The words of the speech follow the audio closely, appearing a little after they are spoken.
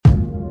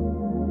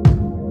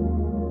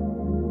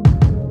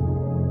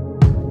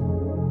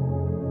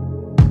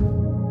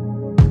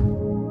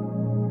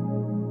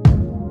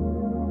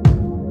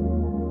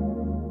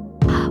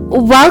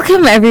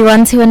Welcome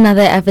everyone to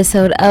another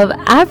episode of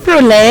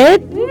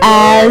Afrolit.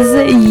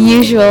 As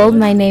usual,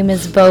 my name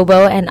is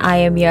Bobo and I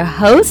am your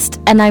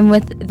host, and I'm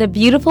with the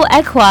beautiful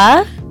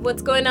Ekwa.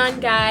 What's going on,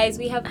 guys?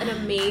 We have an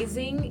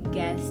amazing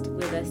guest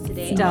with us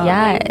today.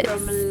 Yes.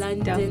 From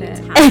London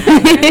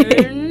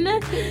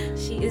town.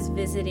 She is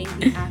visiting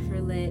the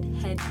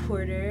Afrolit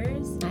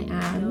headquarters. I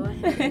am. Go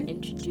ahead and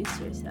introduce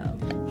yourself.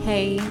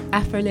 Hey,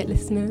 Afrolit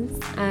listeners.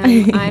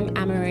 I'm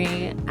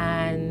Amory,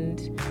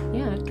 and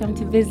I've come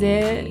to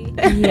visit. Reminds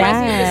me of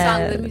the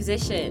song The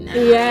Musician.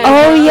 Yeah.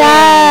 Oh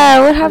yeah,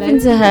 what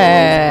happened to Me,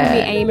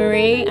 her?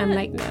 Amory. I'm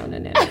like, no.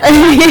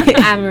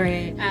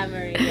 Amory.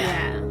 Amory,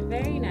 yeah.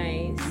 Very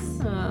nice.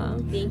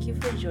 Thank you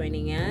for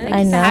joining us.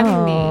 I for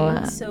having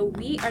know. me. So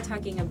we are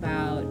talking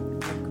about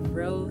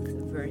growth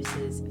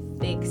versus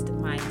fixed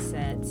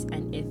mindsets,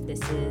 and if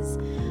this is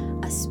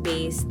a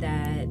space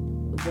that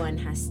one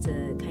has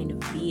to kind of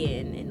be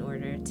in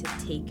order to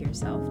take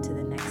yourself to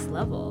the next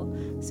level.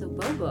 So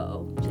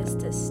Bobo, just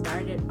to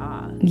start it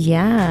off,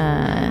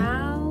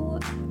 Yeah.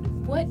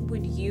 what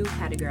would you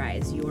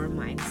categorize your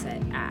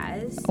mindset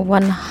as?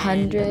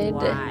 100 and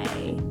why?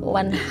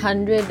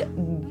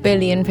 100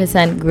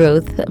 billion%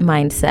 growth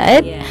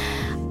mindset. Yeah.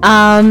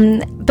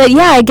 But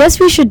yeah, I guess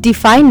we should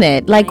define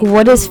it. Like,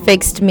 what does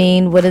fixed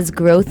mean? What does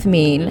growth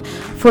mean?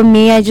 For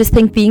me, I just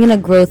think being in a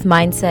growth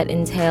mindset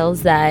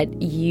entails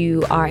that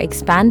you are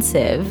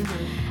expansive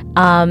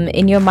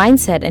in your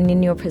mindset and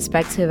in your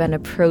perspective and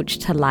approach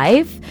to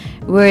life,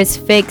 whereas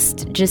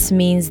fixed just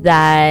means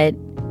that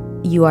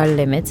you are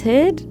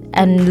limited,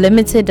 and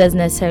limited doesn't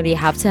necessarily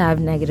have to have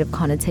negative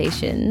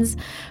connotations,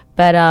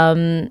 but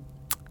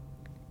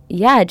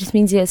it just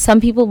means some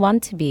people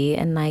want to be,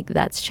 and like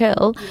that's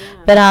chill.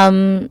 But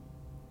I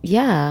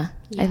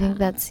think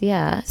that's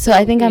So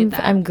I think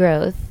I'm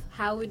growth.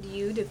 How would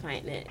you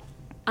define it?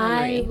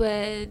 I Amory?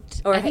 would.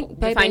 Or I think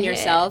define Bobo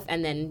yourself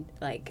and then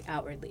like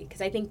outwardly,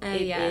 because I think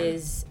it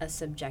is a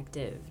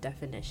subjective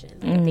definition.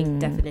 I think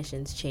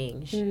definitions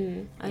change.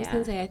 I was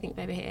going to say, I think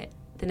Bobo hit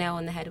the nail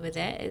on the head with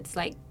it. It's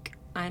like,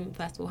 I'm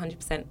first of all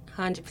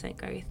 100%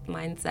 growth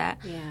mindset.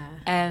 Yeah.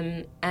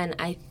 And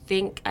I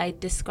think I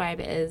describe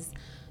it as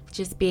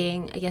just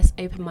being, I guess,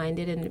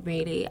 open-minded and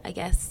really, I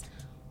guess,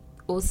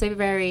 also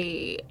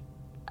very,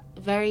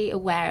 very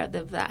aware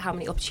of that how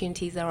many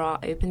opportunities there are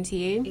open to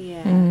you.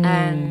 Yeah.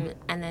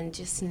 And then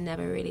just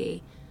never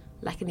really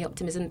lacking the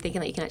optimism,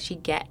 thinking that you can actually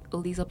get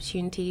all these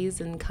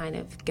opportunities and kind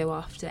of go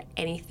after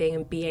anything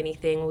and be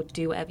anything or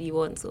do whatever you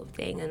want, sort of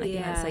thing. And I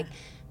think that's like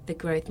the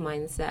growth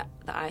mindset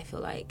that I feel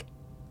like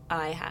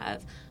I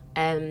have.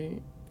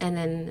 And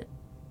then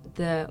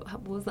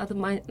what was the other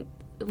mind?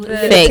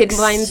 Limited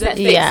mindset,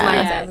 fixed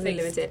mindset. I say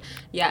limited.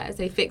 Yeah,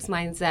 so fixed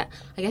mindset.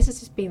 I guess it's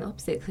just being the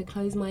opposite, so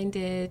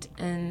closed-minded,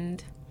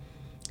 and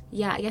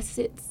I guess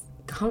it's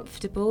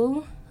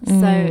comfortable. So,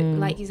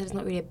 like you said, it's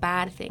not really a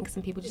bad thing.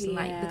 Some people just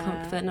like the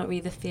comfort, not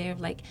really the fear of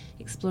like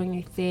exploring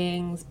new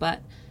things.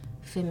 But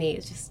for me,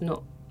 it's just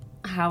not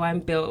how I'm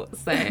built.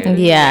 So I'm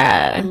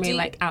really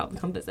like out of the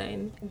comfort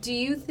zone. Do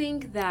you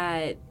think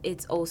that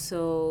it's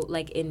also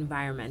like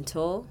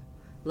environmental,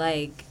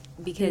 like?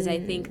 Because I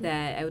think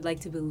that I would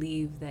like to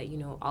believe that,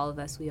 all of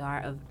us, we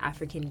are of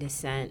African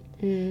descent.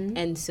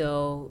 And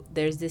so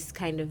there's this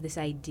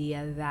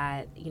idea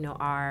that,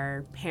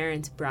 our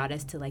parents brought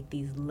us to like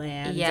these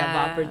lands of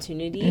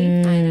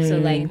opportunity. So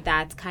like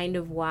that's kind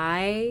of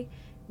why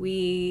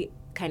we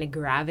kind of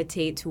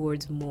gravitate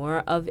towards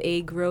more of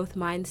a growth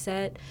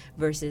mindset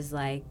versus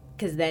like,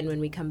 because then when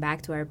we come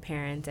back to our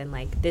parents and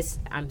like this,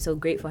 I'm so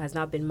grateful, has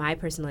not been my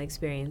personal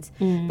experience,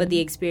 but the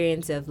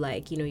experience of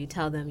like, you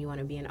tell them you want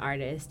to be an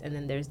artist, and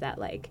then there's that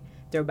like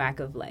throwback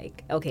of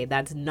like, okay,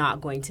 that's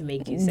not going to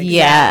make you successful.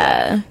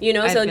 Yeah.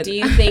 So do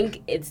you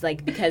think it's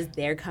like because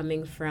they're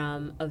coming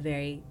from a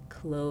very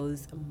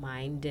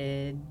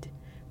closed-minded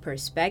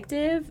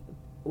perspective,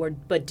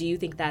 but do you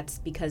think that's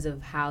because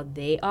of how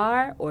they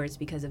are, or it's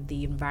because of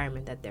the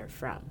environment that they're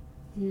from?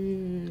 I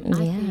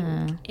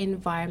think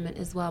environment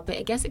as well, but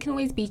I guess it can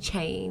always be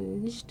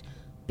changed,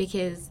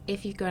 because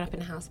if you've grown up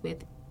in a house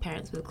with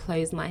parents with a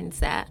closed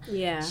mindset,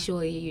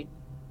 surely you'd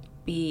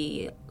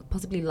be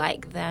possibly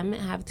like them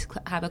and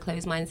have a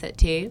closed mindset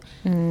too.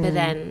 But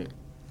then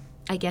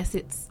I guess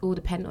it's all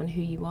dependent on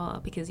who you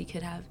are, because you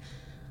could have,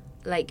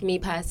 like me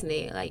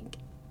personally, like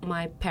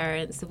my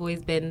parents have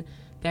always been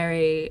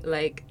very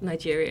like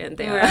Nigerian.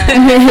 They are.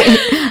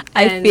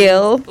 I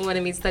feel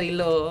wanted me to study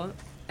law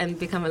and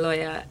become a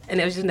lawyer,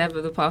 and it was just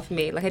never the path for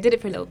me. Like I did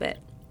it for a little bit,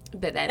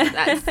 but then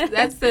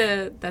that's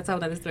a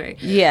whole other story.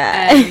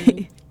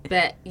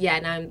 But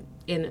now I'm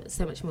in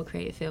so much more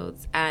creative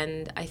fields,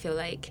 and I feel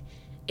like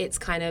it's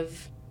kind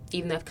of,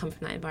 even though I've come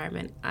from that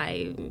environment,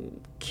 I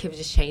could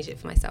just change it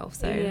for myself.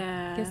 So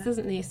I guess it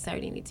doesn't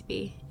necessarily need to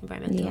be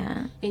environmental.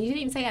 And you didn't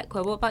even say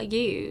Ekwa. What about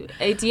you?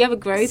 Do you have a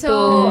growth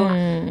or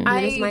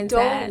I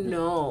don't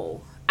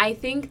know. I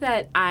think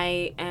that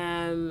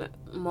I'm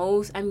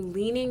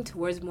leaning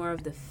towards more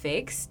of the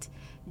fixed,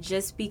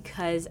 just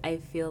because I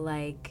feel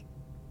like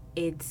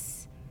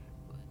it's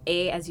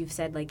as you've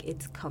said, like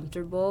it's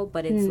comfortable,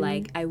 but it's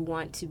like I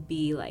want to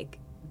be like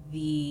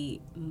the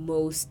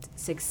most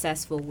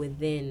successful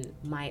within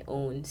my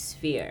own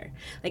sphere.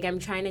 Like, I'm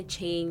trying to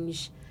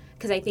change,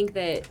 because I think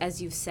that,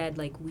 as you've said,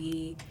 like,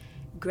 we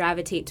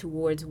gravitate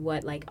towards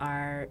what like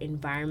our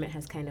environment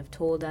has kind of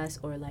told us,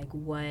 or like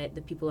what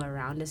the people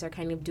around us are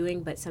kind of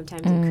doing, but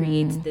sometimes it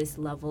creates this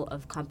level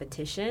of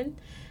competition,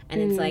 and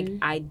it's like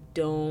I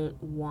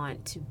don't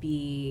want to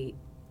be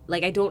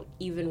like, I don't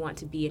even want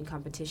to be in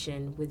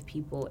competition with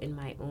people in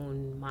my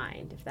own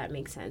mind, if that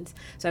makes sense.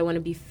 So I want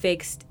to be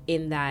fixed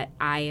in that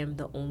I am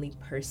the only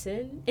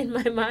person in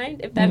my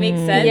mind, if that makes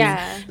sense.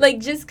 Yeah. Like,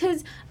 just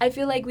because I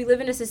feel like we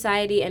live in a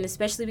society, and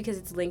especially because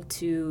it's linked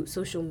to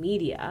social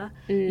media,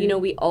 you know,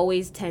 we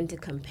always tend to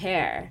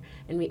compare,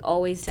 and we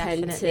always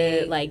tend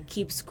to, like,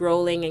 keep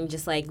scrolling, and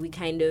just, like, we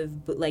kind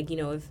of, like, you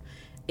know,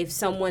 if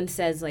someone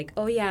says, like,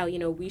 oh, yeah, you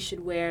know, we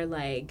should wear,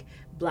 like,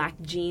 black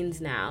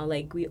jeans now,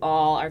 like, we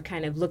all are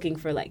kind of looking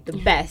for, like, the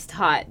best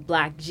hot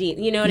black jeans,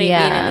 you know what I mean?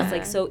 And it's,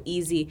 like, so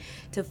easy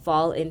to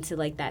fall into,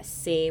 like, that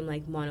same,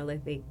 like,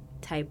 monolithic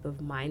type of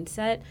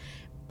mindset.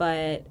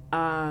 But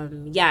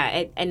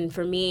and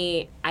for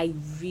me, I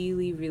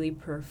really, really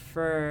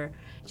prefer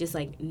just,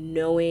 like,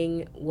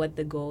 knowing what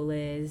the goal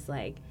is,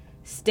 like,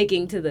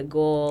 sticking to the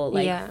goal,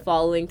 like,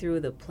 following through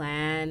the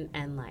plan,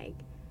 and, like,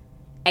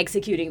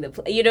 executing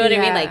the you know what I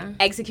mean, like,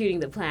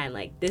 executing the plan,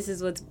 like, this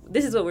is what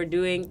we're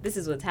doing, this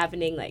is what's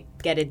happening, like,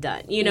 get it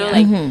done, you know,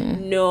 like,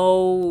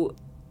 no,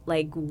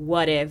 like,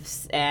 what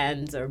ifs,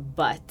 ands, or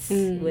buts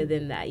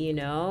within that, you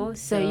know.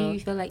 So you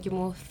feel like you're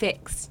more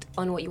fixed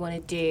on what you want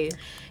to do.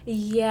 Do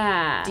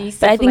you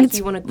still feel like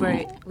you want to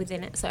grow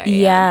within it?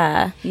 Sorry.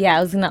 I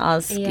was gonna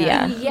ask.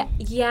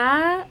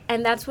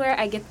 And that's where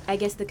I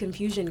guess the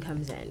confusion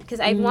comes in, because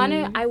I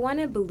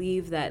wanna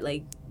believe that,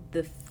 like,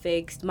 the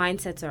fixed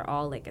mindsets are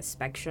all like a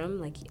spectrum.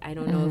 Like, I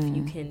don't know if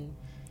you can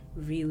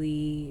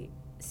really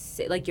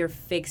say, like, you're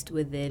fixed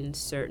within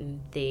certain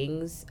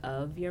things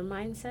of your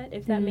mindset,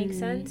 if that makes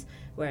sense.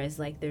 Whereas,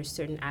 like, there's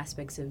certain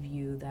aspects of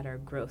you that are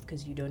growth,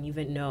 because you don't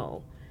even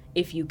know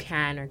if you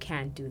can or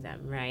can't do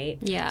them, right?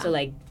 Yeah. So,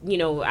 like, you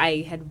know,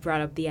 I had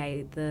brought up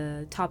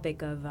the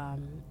topic of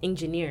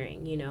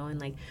engineering, you know,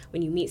 and, like,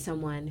 when you meet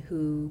someone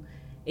who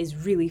is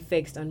really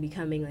fixed on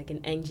becoming, like,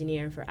 an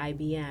engineer for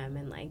IBM,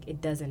 and, like,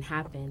 it doesn't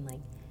happen, like,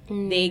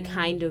 they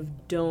kind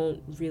of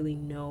don't really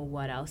know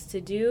what else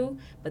to do.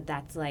 But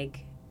that's,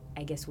 like,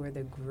 I guess where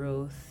the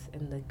growth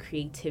and the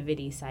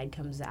creativity side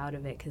comes out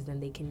of it, because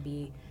then they can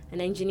be an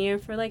engineer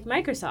for, like,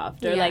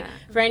 Microsoft, or like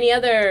for any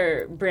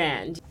other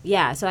brand.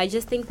 So I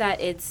just think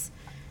that it's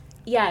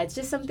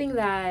just something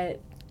that,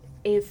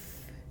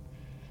 if,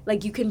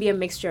 like, you can be a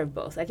mixture of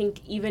both. I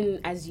think even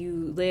as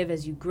you live,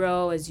 as you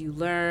grow, as you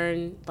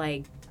learn,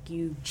 like,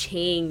 you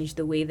change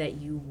the way that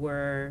you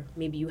were.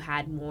 Maybe you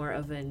had more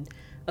of a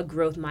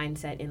growth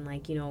mindset in,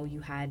 like, you know, you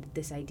had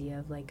this idea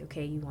of, like,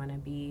 okay, you want to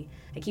be,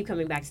 I keep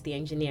coming back to the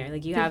engineer,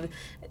 like, you have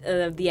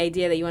the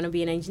idea that you want to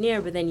be an engineer,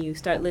 but then you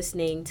start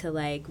listening to,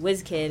 like,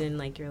 Wizkid, and,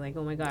 like, you're like,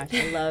 oh my gosh,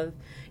 I love,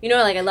 you know,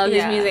 like, I love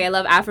his music, I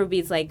love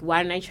Afrobeats, like,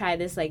 why don't I try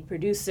this, like,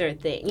 producer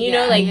thing, you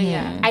know, like,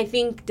 I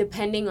think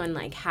depending on,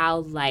 like, how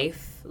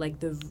life, like,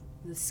 the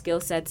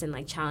skill sets and,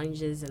 like,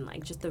 challenges, and,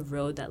 like, just the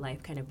road that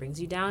life kind of brings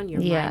you down,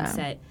 your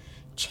mindset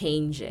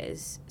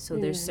changes. So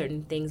there's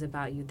certain things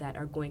about you that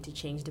are going to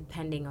change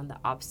depending on the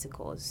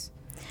obstacles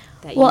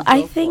that you go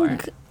I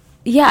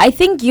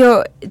think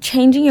you're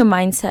changing your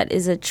mindset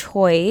is a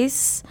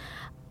choice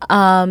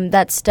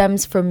that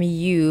stems from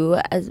you,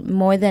 as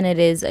more than it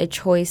is a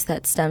choice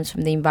that stems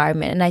from the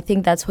environment. And I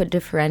think that's what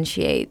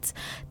differentiates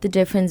the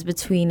difference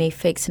between a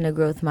fixed and a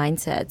growth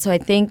mindset. So I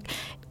think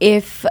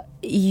if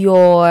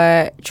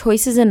your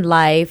choices in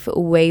life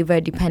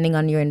waver depending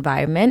on your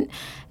environment,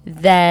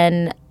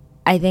 then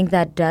I think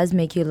that does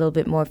make you a little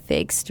bit more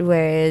fixed.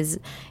 Whereas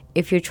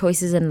if your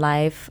choices in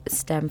life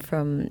stem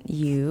from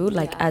you,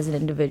 like, as an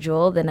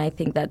individual, then I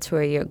think that's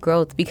where your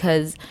growth,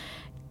 because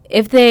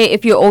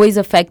if you're always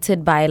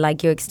affected by,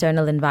 like, your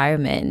external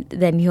environment,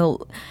 then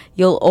you'll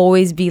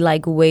always be,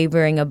 like,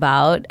 wavering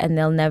about, and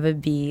there'll never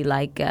be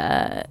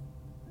the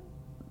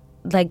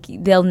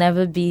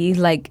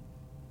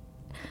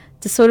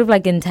sort of,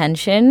 like,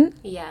 intention.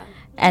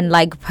 And,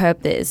 like,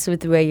 purpose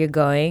with where you're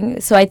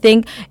going. So I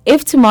think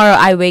if tomorrow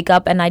I wake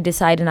up and I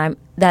decide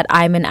that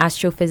I'm an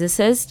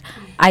astrophysicist,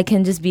 I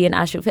can just be an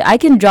astrophysicist. I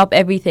can drop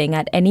everything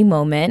at any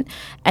moment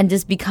and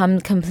just become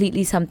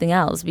completely something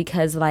else,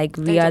 because, like,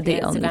 we are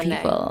the only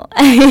people.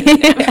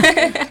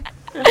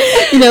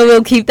 You know,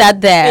 we'll keep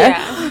that there.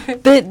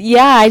 But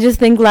I just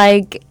think,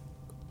 like,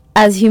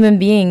 as human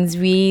beings,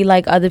 we,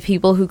 like, are the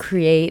people who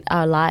create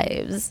our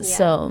lives.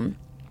 So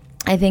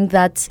I think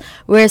that's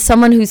where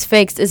someone who's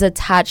fixed is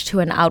attached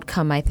to an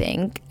outcome, I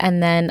think.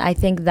 And then I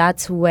think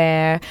that's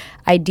where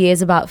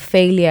ideas about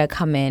failure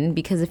come in,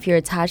 because if you're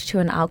attached to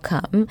an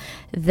outcome,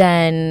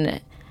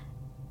 then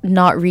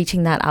not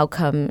reaching that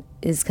outcome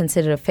is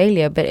considered a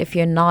failure. But if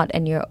you're not,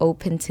 and you're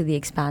open to the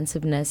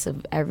expansiveness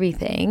of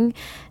everything,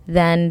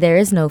 then there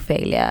is no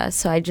failure.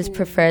 So I just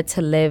prefer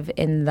to live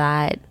in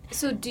that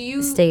state of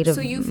mind.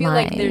 So you feel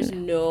like there's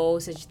no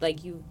such, like,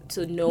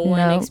 no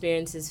one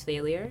experiences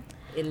failure?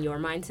 in your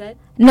mindset?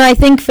 No, I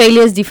think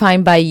failure is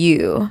defined by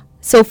you.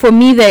 So for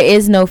me, there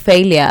is no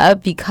failure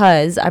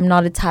because I'm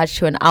not attached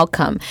to an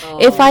outcome.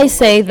 If I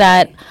say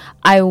that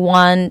I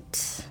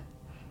want,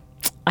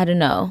 I don't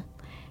know.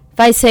 If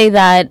I say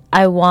that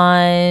I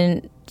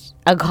want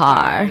a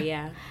car,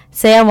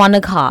 say I want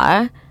a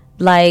car,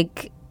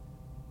 like,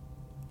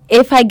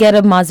 if I get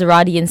a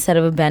Maserati instead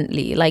of a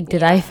Bentley, like,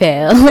 did I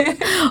fail?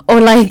 Or,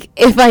 like,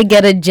 if I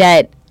get a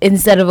jet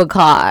instead of a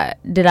car,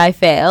 did I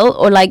fail?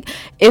 Or, like,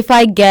 if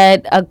I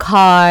get a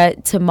car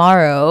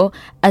tomorrow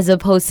as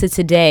opposed to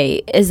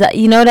today, is that,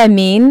 you know what I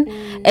mean?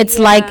 It's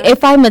like,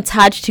 if I'm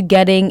attached to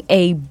getting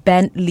a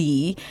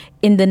Bentley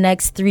in the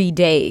next 3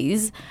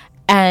 days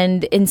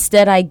and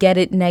instead I get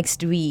it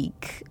next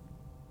week,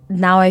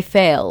 now I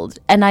failed.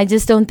 And I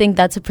just don't think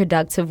that's a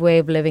productive way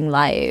of living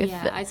life.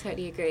 Yeah, I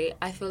totally agree.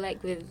 I feel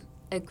like with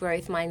a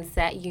growth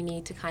mindset, you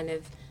need to kind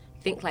of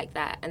think like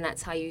that, and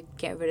that's how you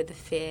get rid of the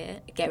fear,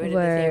 get rid of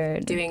the fear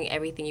of doing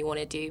everything you want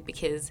to do,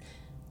 because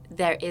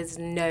there is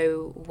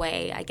no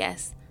way, I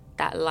guess,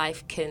 that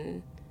life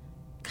can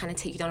kind of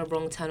take you down a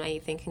wrong turn or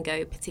anything can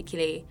go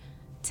particularly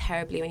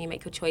terribly when you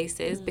make your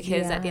choices,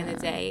 because at the end of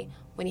the day,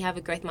 when you have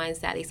a growth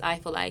mindset, at least I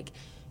feel like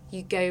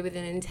you go with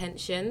an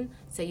intention.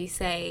 So you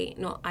say,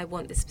 not I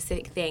want this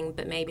specific thing,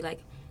 but maybe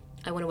like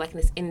I want to work in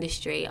this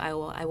industry, I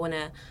want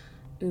to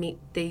meet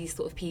these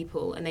sort of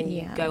people, and then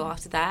you go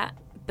after that.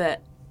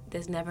 But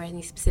there's never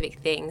any specific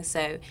thing,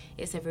 so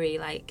it's never really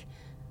like,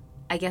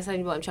 I guess what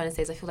I'm trying to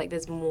say is I feel like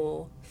there's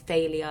more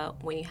failure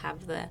when you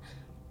have the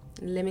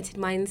limited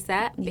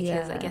mindset,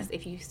 because I guess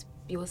if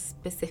you're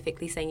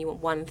specifically saying you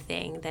want one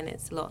thing, then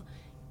it's a lot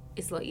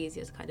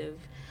easier to kind of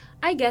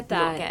I get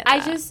that.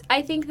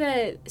 I think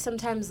that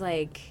sometimes,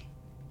 like,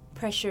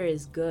 pressure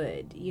is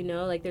good, you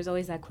know? Like, there's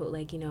always that quote,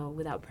 like, you know,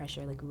 without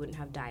pressure, like, we wouldn't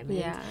have diamonds.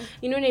 Yeah.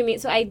 You know what I mean?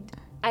 So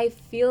I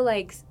feel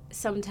like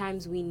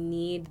sometimes we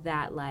need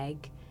that,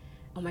 like,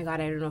 oh my God,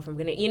 I don't know if I'm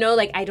gonna, you know,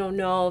 like, I don't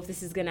know if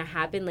this is gonna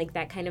happen, like,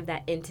 that kind of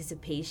that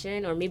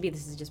anticipation, or maybe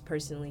this is just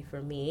personally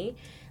for me,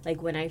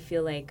 like, when I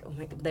feel like, oh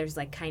my God, there's,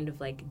 like, kind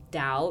of, like,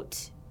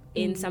 doubt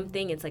in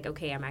something, it's like,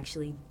 okay, I'm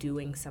actually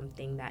doing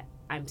something that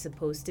I'm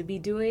supposed to be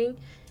doing,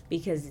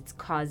 because it's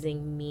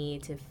causing me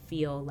to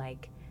feel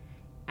like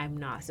I'm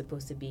not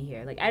supposed to be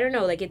here. Like, I don't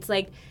know, like, it's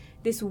like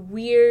this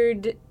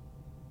weird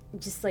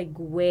just like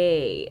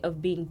way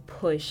of being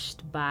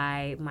pushed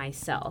by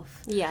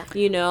myself. Yeah.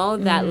 You know,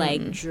 that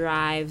like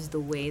drives the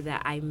way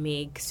that I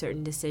make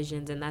certain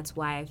decisions, and that's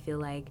why I feel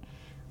like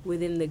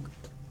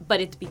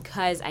but it's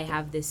because I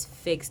have this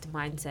fixed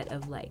mindset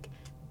of like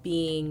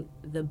being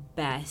the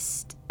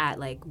best at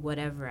like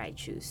whatever I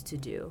choose to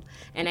do.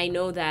 And I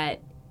know that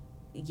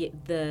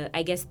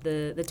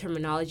the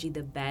terminology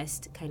the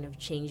best kind of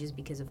changes,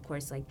 because of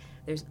course like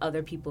there's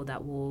other people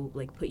that will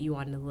like put you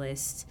on the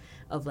list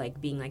of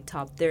like being like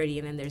top 30,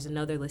 and then there's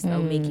another list that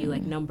will make you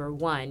like number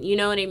 1, you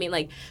know what I mean?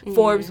 Like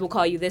Forbes will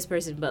call you this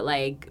person, but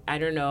like I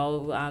don't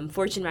know,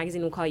 Fortune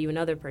magazine will call you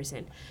another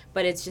person.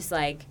 But it's just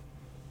like,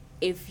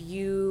 if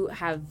you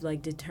have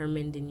like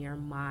determined in your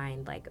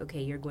mind like,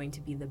 okay, you're going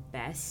to be the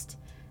best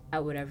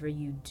at whatever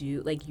you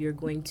do, like you're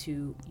going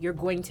to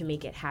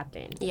make it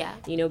happen. Yeah.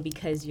 You know,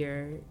 because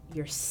you're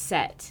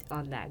set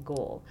on that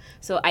goal.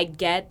 So I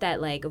get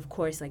that, like, of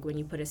course, like when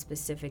you put a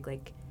specific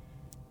like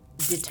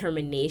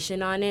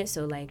determination on it,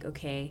 so like,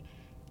 okay,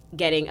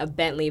 getting a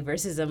Bentley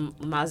versus a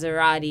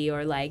Maserati,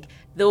 or like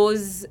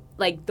those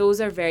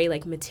are very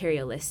like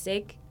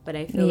materialistic, but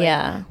I feel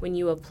like when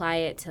you apply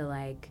it to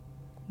like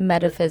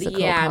metaphysical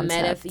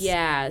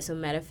concepts. So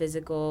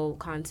metaphysical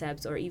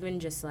concepts, or even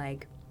just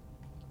like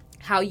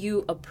how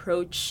you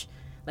approach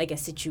like a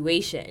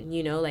situation,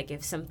 you know, like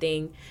if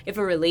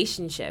a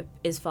relationship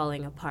is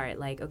falling apart,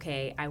 like,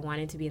 okay, I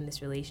wanted to be in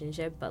this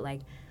relationship, but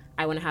like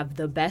I want to have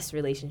the best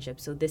relationship,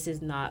 so this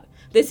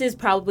is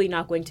probably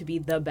not going to be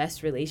the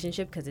best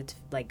relationship because it's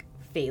like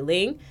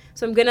failing,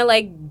 so I'm gonna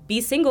like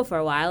be single for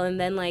a while and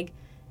then like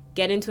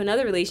get into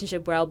another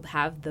relationship where I'll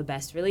have the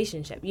best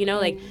relationship, you know,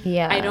 like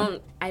I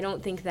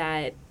don't think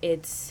that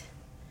it's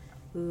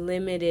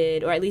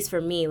limited, or at least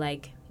for me,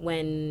 like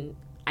when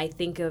I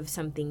think of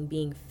something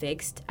being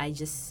fixed, I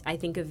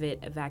think of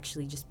it of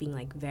actually just being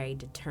like very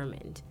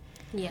determined,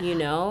 you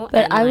know?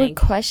 But and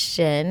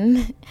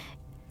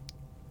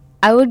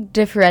I would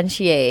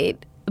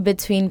differentiate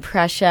between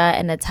pressure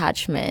and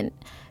attachment,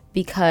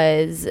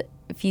 because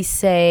if you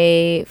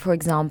say, for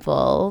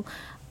example,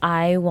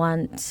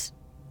 what's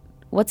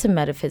a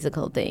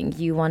metaphysical thing?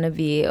 You want to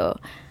be...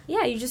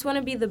 you just want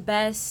to be the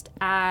best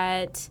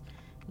at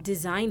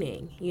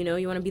designing, you know?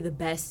 You want to be the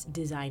best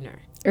designer.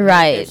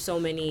 Right. There's so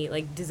many,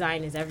 like,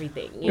 design is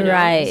everything, you know?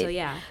 Right. So,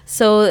 yeah.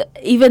 So,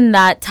 even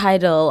that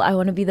title, I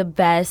want to be the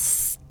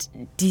best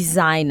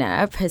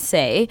designer, per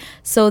se.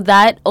 So,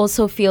 that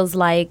also feels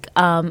like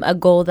a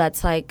goal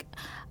that's, like,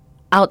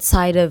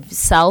 outside of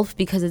self,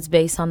 because it's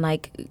based on,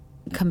 like,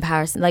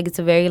 comparison. Like, it's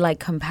a very, like,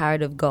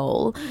 comparative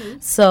goal. Mm-hmm.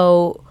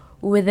 So,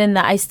 within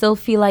that, I still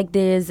feel like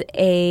there's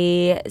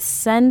a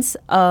sense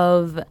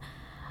of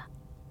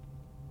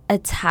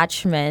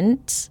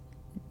attachment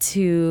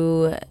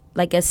to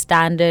like a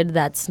standard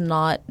that's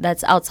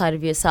outside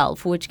of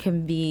yourself, which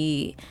can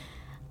be,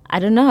 I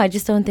don't know, I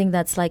just don't think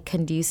that's like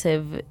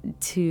conducive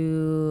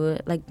to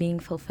like being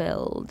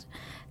fulfilled.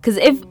 Because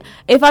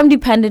if I'm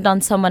dependent on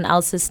someone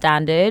else's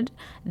standard,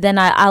 then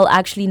I'll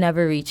actually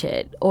never reach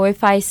it. Or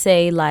if I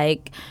say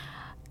like,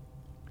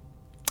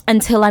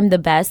 until I'm the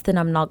best, then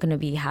I'm not going to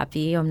be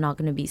happy. I'm not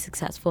going to be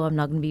successful. I'm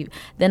not going to be,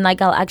 then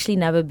like I'll actually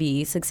never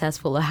be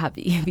successful or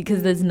happy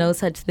because there's no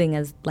such thing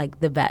as like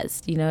the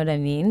best. You know what I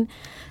mean?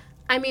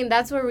 I mean,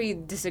 that's where we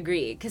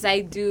disagree, because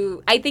I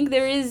think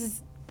there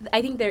is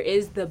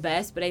the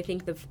best, but I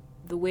think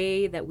the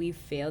way that we've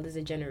failed as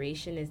a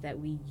generation is that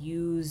we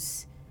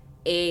use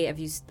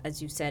as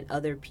you said,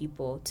 other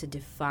people to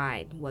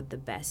define what the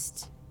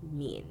best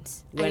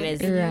means. When you're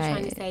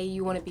trying to say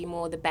you want to be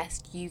more the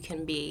best you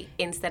can be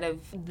instead of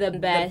the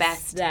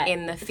best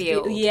in the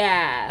field.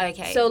 Yeah.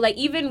 Okay. So like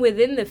even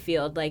within the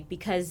field, like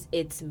because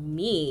it's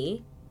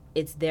me,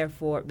 it's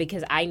therefore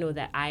because I know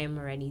that I am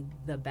already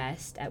the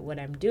best at what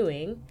I'm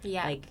doing.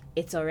 Yeah. Like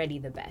it's already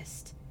the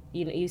best.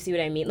 You know, you see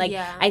what I mean? Like,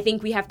 I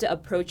think we have to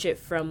approach it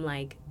from,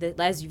 like,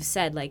 as you've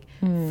said, like,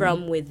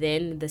 from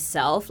within the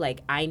self.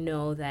 Like, I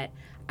know that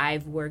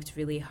I've worked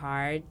really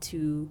hard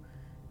to,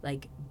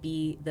 like,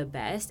 be the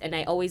best. And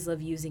I always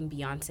love using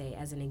Beyonce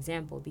as an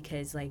example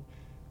because, like,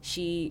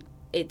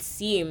 it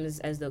seems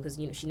as though, because,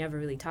 you know, she never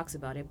really talks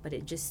about it, but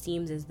it just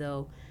seems as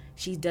though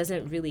she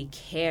doesn't really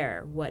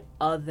care what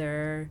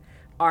other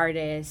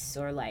artists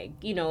or, like,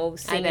 you know,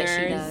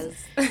 singers.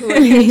 I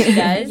bet she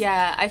does.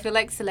 Yeah, I feel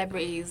like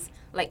celebrities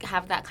like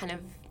have that kind of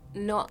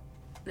not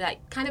like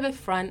kind of a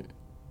front,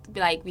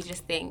 like we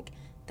just think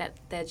that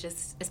they're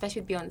just,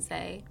 especially with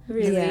Beyonce.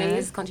 Really? I think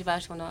this is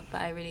controversial or not, but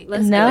I really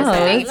let's go.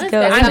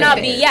 I'm not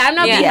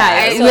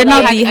Beehive. We're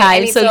not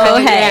Beehive, so go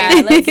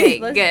ahead. Yeah, okay,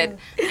 good.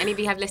 Any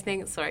Beehive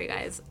listening? Sorry,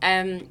 guys.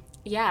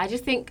 Yeah, I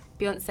just think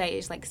Beyonce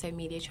is like so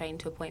media trained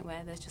to a point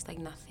where there's just like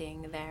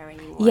nothing there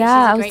anymore.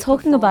 Yeah, I was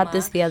talking about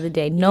this the other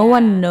day. No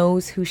one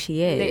knows who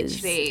she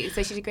is. Literally.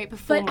 So she's a great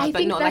performer, but I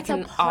think not that's like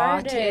an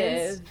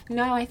artist.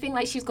 No, I think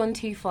like she's gone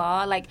too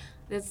far. Like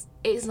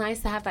it's nice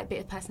to have that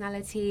bit of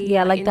personality.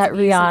 Yeah, like that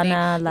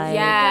Rihanna, like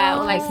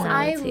like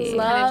I kind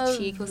love of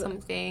cheek or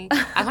something.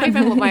 I can't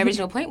remember what my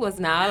original point was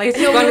now. Like,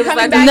 we're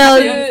coming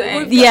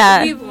back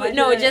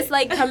just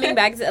like coming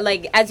back to,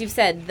 like, as you've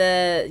said,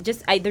 the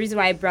reason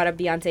why I brought up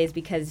Beyonce is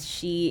because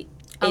it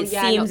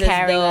seems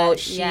as though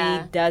she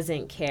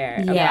doesn't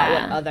care about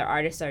what other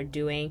artists are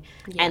doing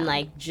and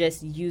like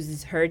just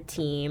uses her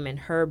team and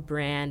her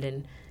brand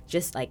and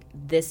just like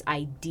this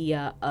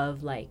idea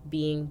of like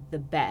being the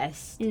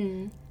best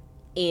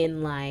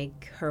in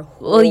like her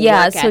whole work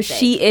ethic.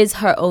 She is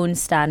her own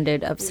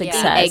standard of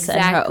success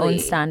and her own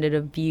standard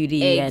of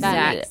beauty and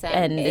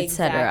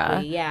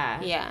etc.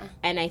 Yeah.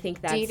 And I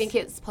think that's... Do you think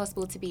it's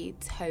possible to be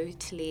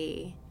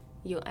totally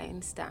your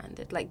own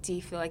standard? Like, do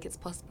you feel like it's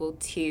possible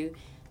to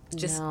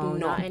just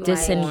not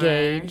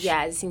disengage?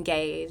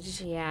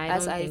 Disengage. Yeah,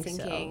 that's what I was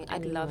thinking.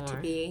 I'd love to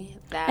be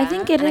there. I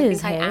think it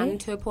is. I am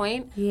to a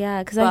point.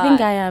 Yeah, because I think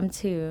I am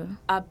too.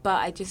 But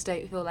I just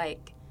don't feel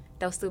like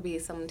there'll still be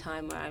some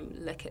time where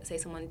I'm say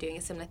someone doing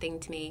a similar thing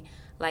to me,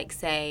 like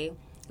say,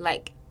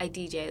 like I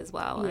DJ as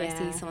well, and I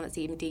see someone that's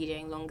even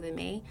DJing longer than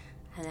me,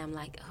 and I'm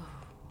like, oh,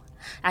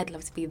 I'd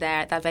love to be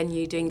there at that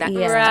venue doing that gig,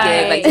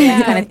 like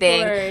this kind of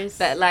thing. Course.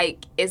 But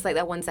like it's like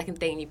that 1 second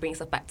thing, and you bring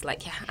yourself back to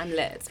like, I'm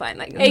lit, it's fine.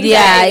 Like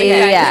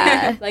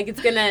yeah. Like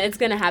it's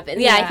gonna happen.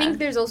 Yeah, I think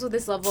there's also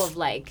this level of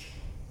like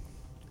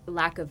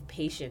lack of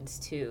patience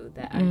too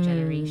that our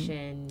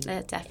generation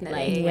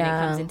definitely like when it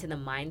comes into the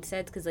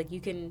mindsets, because like you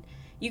can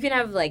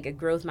have like a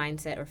growth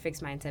mindset or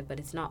fixed mindset, but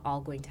it's not all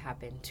going to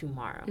happen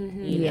tomorrow.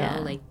 You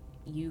know, like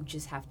you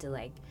just have to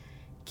like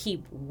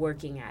keep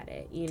working at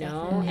it, you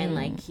know, and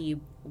like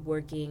keep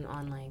working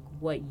on like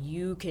what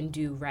you can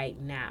do right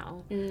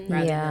now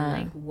rather than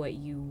like what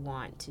you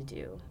want to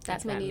do.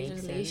 That's my new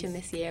resolution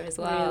this year as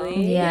well.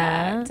 Really?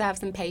 To have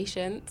some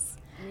patience.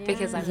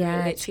 Because I'm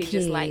literally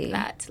just like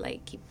that, to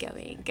like keep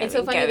going. It's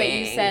so funny that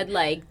you said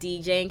like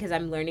DJing, because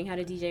I'm learning how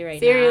to DJ right now.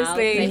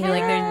 Seriously. I feel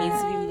like there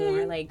needs to be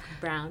more like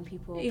brown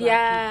people,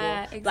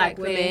 black people, black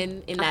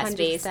women in that 100%,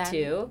 space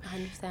too,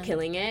 100%.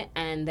 Killing it.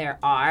 And there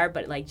are,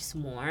 but like just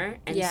more.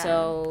 And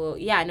so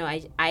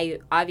I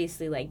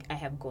obviously like I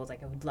have goals.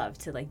 Like I would love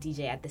to like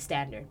DJ at the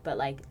Standard, but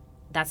like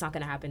that's not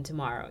going to happen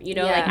tomorrow. You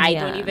know, like I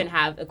don't even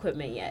have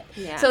equipment yet.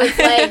 So it's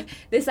like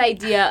this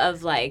idea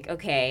of like,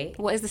 okay,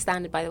 what is the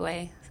Standard, by the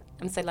way?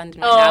 I'm so London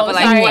right now, but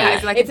like,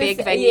 it's like a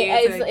big venue.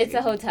 It's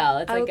a hotel.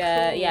 It's like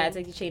it's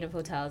like a chain of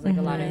hotels. Like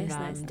a lot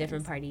of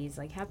different parties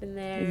like happen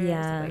there.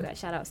 Stuff like that.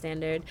 Shout out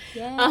Standard.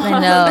 I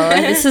know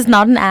this is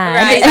not an ad.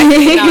 Right,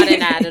 it's not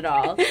an ad at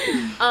all.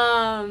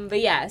 But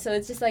yeah, so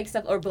it's just like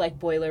stuff, or like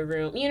Boiler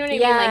Room. You know what I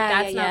mean? Like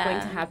that's not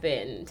going to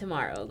happen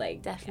tomorrow.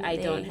 Like definitely.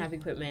 I don't have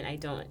equipment. I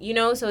don't. You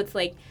know, so it's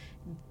like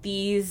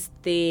these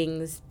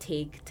things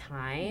take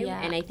time,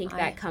 and I think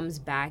that comes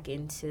back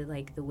into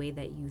like the way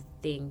that you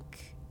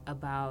think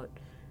about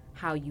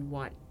how you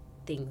want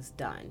things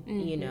done,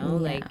 you know,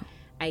 like,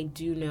 I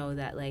do know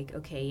that, like,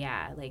 okay,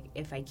 yeah, like,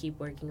 if I keep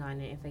working on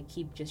it, if I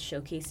keep just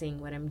showcasing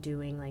what I'm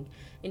doing, like,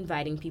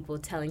 inviting people,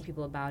 telling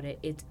people about it,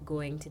 it's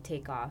going to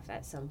take off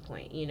at some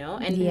point, you know?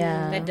 And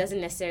that doesn't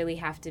necessarily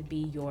have to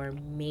be your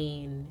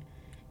main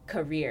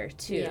career,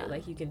 too. Yeah.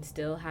 Like, you can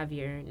still have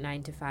your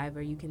 9 to 5,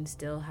 or you can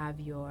still have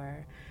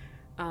your,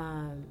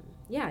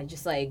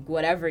 just, like,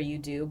 whatever you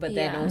do, but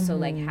then also,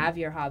 like, have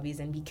your hobbies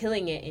and be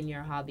killing it in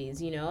your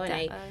hobbies, you know? And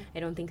I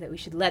don't think that we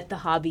should let the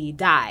hobby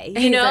die,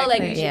 you know?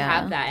 Like, we should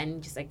have that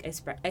and just, like,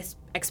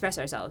 express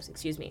ourselves,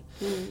 excuse me.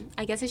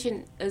 I guess it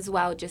shouldn't as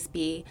well just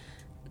be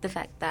the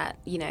fact that,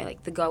 you know,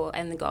 like, the goal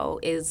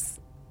is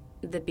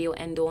the be-all,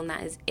 end-all, and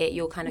that is it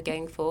you're kind of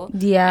going for.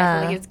 Yeah. I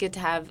feel like it's good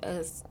to have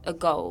a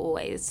goal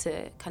always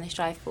to kind of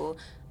strive for,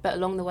 but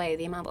along the way,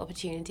 the amount of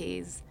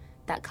opportunities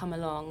that come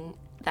along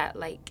that,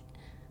 like,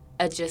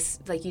 are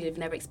just, like, you've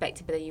never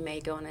expected, but then you may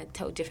go on a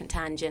total different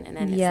tangent, and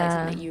then it's like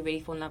something that you really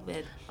fall in love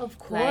with. Of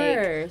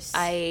course.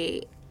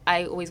 Like,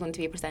 I always wanted to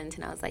be a presenter,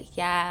 and I was like,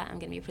 yeah, I'm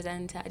going to be a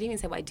presenter. I didn't even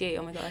say what I do.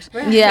 Oh, my gosh.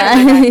 Right.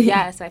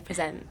 Yeah. So I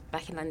present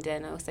back in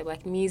London. I also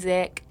work in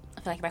music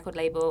for, like, a record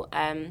label.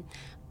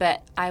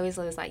 But I was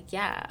always like,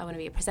 yeah, I want to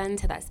be a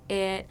presenter. That's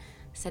it.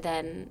 So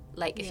then,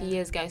 like, a few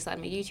years ago, I started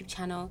my YouTube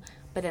channel.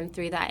 But then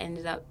through that, I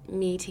ended up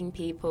meeting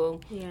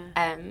people.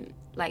 Yeah.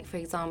 Like, for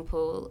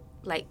example,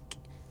 like,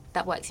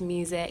 that works in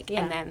music,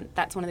 and then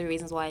that's one of the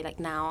reasons why, like,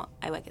 now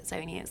I work at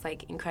Sony. It's,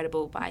 like,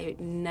 incredible, but I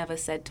never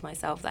said to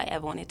myself that I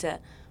ever wanted to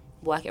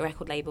work at a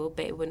record label,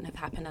 but it wouldn't have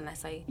happened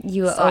unless I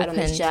started on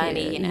this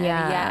journey, you know.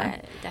 Yeah,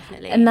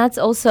 definitely. And that's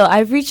also,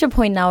 I've reached a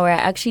point now where I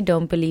actually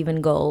don't believe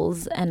in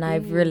goals, and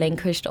I've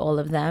relinquished all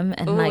of them,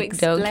 and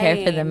don't care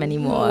for them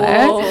anymore.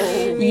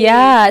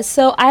 Yeah,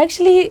 so I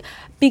actually,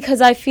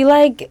 because I feel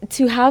like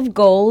to have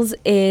goals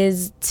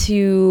is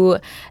to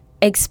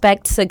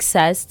expect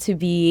success to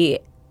be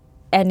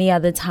any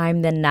other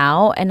time than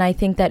now, and I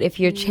think that if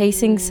you're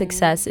chasing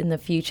success in the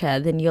future,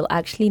 then you'll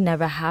actually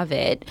never have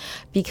it,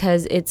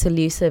 because it's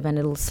elusive and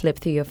it'll slip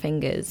through your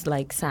fingers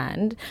like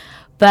sand.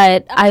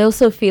 But I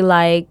also feel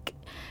like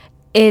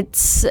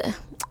it's,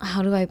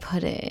 how do I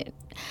put it?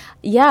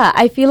 Yeah,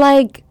 I feel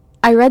like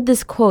I read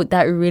this quote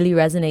that really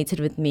resonated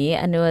with me,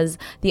 and it was,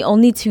 the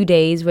only 2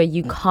 days where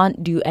you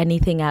can't do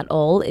anything at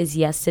all is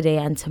yesterday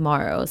and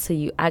tomorrow. So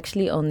you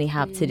actually only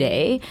have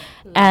today.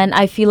 And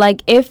I feel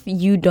like if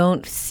you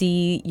don't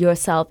see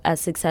yourself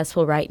as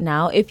successful right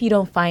now, if you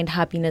don't find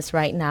happiness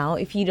right now,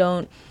 if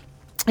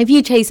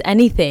you chase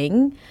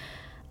anything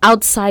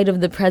outside of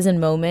the present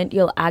moment,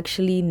 you'll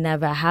actually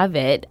never have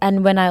it.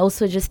 And when I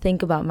also just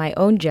think about my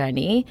own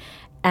journey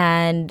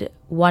and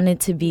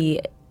wanted to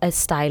be a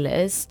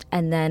stylist,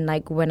 and then,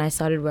 like, when I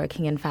started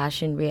working in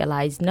fashion,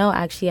 realized, no,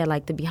 actually I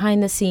like the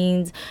behind the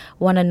scenes,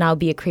 want to now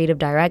be a creative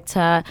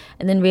director,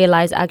 and then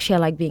realized actually I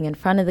like being in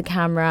front of the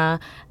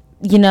camera,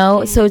 you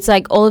know. So it's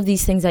like all of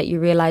these things that you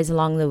realize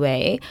along the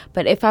way.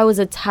 But if I was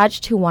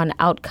attached to one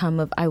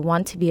outcome of I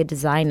want to be a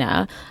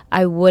designer,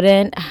 I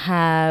wouldn't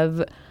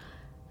have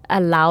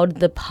allowed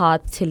the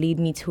path to lead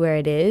me to where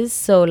it is.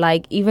 So,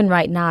 like, even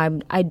right now,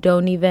 I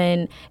don't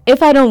even,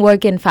 if I don't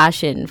work in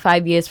fashion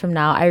 5 years from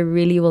now, I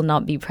really will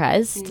not be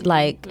pressed.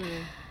 Like,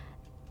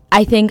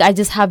 I think I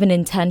just have an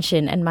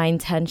intention, and my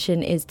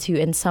intention is to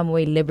in some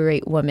way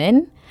liberate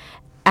women,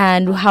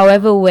 and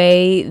however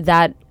way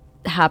that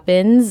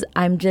happens,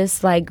 I'm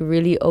just, like,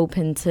 really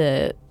open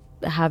to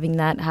having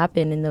that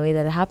happen in the way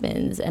that it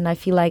happens. And I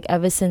feel like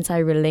ever since I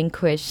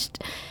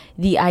relinquished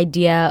the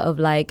idea of,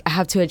 like, I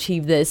have to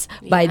achieve this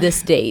by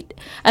this date,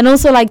 and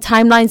also, like,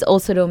 timelines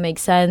also don't make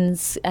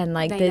sense, and,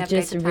 like, they're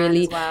just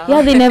really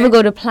they never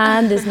go to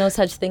plan. There's no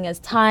such thing as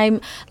time.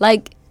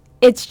 Like,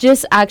 it's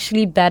just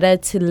actually better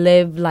to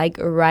live, like,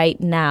 right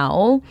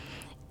now.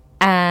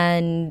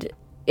 And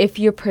if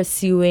you're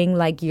pursuing,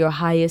 like, your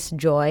highest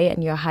joy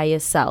and your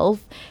highest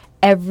self,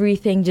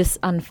 everything just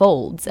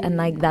unfolds. And,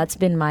 like, that's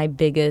been my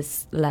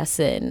biggest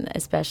lesson,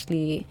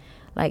 especially,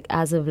 like,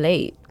 as of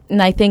late.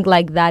 And I think,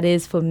 like, that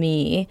for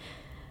me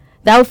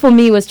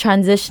was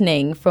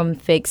transitioning from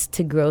fixed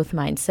to growth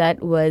mindset,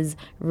 was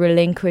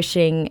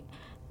relinquishing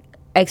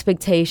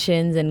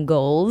expectations and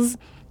goals,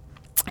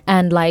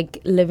 and, like,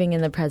 living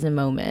in the present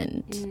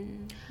moment.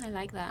 I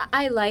like that.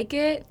 I like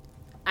it.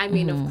 I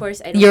mean, of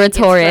course, I don't You're a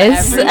think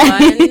Taurus. It's for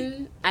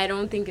everyone. I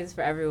don't think it's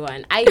for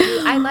everyone.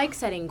 I like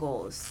setting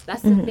goals.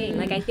 That's the thing.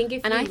 Like, I think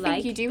if I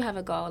think you do have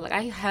a goal. Like,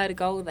 I heard a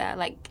goal there.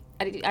 Like,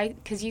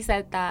 because you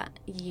said that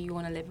you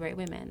want to liberate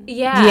women.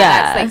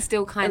 Yeah. It's, like,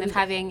 still kind of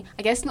having,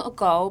 I guess, not a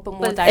goal, but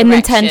more direction. An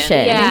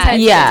intention.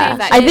 Yeah.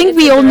 I think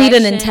we all need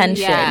an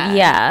intention.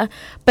 Yeah.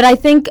 But I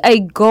think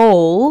a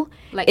goal,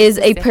 like, is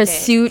specific. A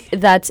pursuit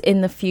that's in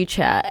the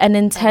future. An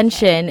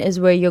intention is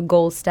where your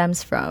goal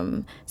stems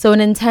from. So an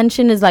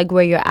intention is, like,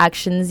 where your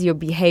actions, your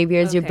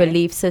behaviors, your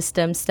belief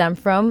system stem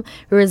from,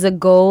 whereas a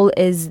goal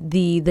is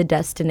the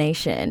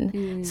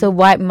destination. So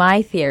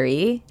my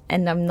theory,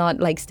 and I'm not,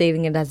 like,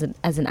 stating it as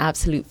an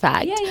absolute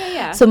fact.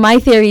 So my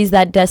theory is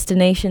that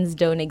destinations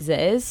don't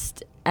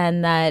exist,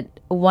 and that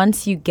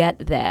once you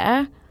get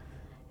there,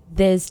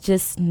 there's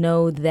just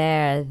no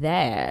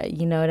there,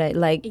 you know, that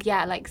like,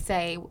 yeah, like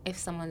say if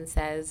someone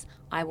says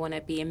I want to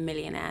be a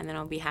millionaire and then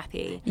I'll be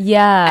happy,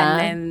 yeah, and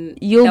then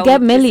you'll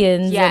get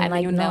millions, yeah, and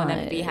like you'll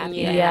never be happy,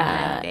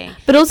 yeah.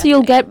 But also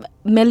you'll get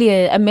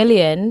a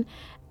million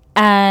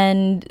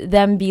and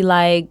then be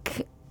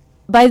like,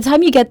 by the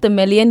time you get the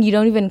million, you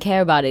don't even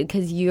care about it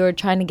because you're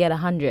trying to get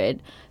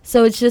 100.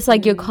 So it's just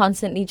like you're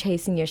constantly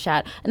chasing your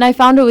shot. And I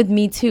found it with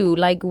me too.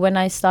 Like when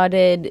I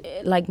started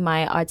like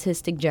my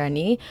artistic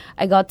journey,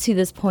 I got to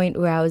this point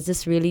where I was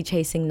just really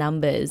chasing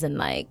numbers and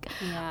like,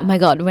 oh my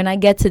God, when I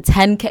get to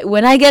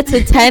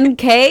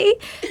 10K,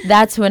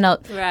 that's when I'll,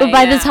 but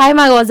by the time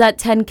I was at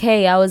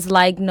 10K, I was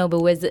like, no,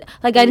 but where's it?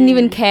 Like I didn't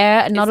even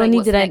care. Not like,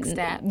 only did I,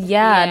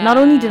 not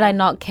only did I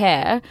not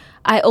care,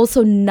 I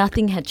also,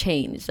 nothing had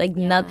changed. Like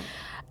nothing.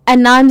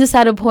 And now I'm just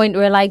at a point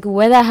where, like,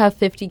 whether I have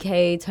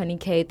 50K,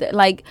 20K,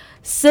 like,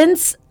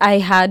 since I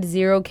had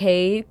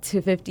 0K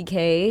to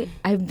 50K,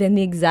 I've been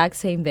the exact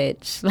same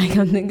bitch. Like,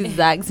 I'm the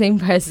exact same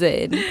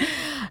person.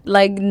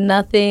 Like,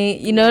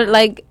 nothing, you know,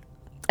 like,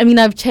 I mean,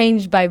 I've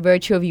changed by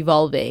virtue of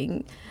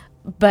evolving.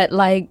 But,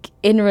 like,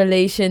 in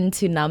relation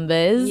to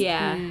numbers,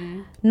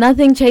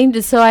 nothing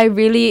changes. So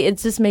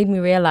it's just made me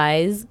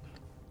realize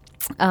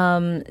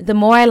the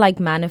more I like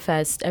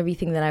manifest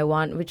everything that I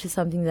want, which is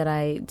something that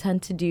I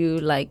tend to do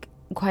like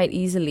quite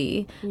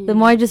easily, the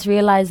more I just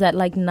realize that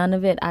like none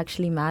of it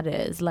actually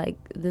matters. Like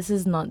this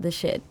is not the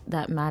shit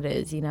that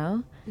matters, you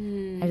know?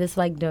 I just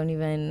like don't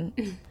even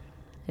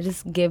I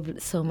just give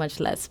so much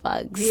less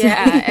fucks.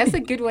 Yeah, it's a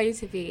good way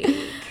to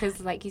be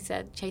because, like you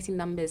said, chasing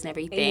numbers and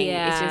everything.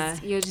 It's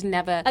just you're just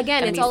never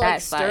again. It's all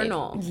satisfied.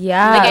 External.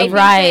 Yeah, like, I think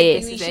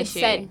right. That we should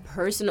set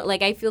personal.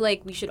 Like I feel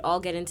like we should all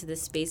get into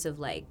this space of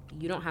like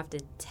you don't have to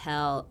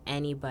tell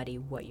anybody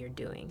what you're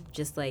doing.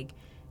 Just like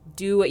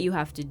do what you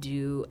have to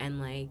do and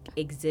like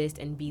exist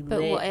and be lit.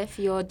 But what if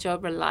your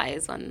job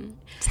relies on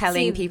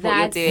telling people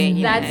what you're doing?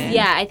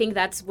 Yeah, I think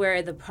that's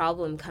where the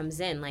problem comes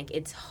in. Like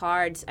it's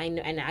hard. I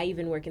know, and I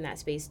even work in that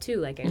space too.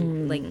 Like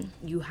like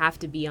you have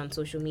to be on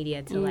social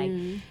media to like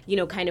you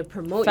know kind of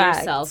promote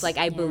yourself. Like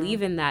I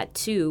believe in that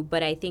too.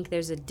 But I think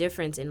there's a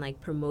difference in like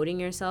promoting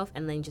yourself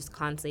and then just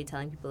constantly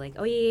telling people like,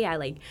 oh yeah,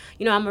 like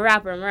you know I'm a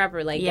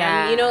rapper. Like you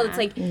know it's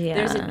like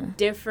there's a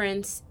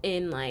difference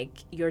in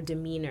like your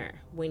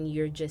demeanor when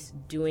you're just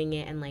doing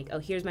it and like, oh,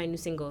 here's my new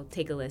single,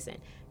 take a listen.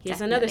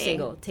 Here's another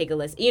single, take a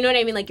listen. You know what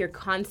I mean? Like you're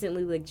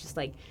constantly like just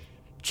like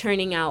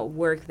churning out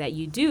work that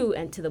you do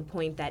and to the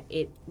point that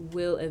it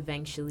will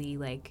eventually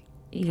like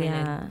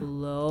kind of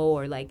blow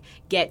or like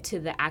get to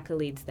the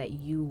accolades that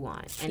you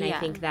want. And I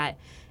think that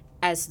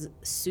the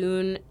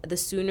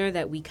sooner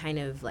that we kind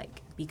of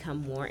like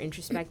become more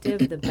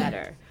introspective, the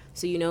better.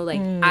 So, you know,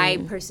 like I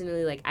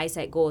personally like I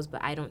set goals,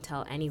 but I don't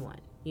tell anyone,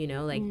 you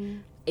know, like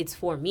it's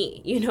for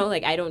me, you know,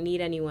 like I don't need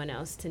anyone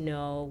else to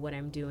know what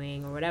I'm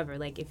doing or whatever.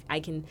 Like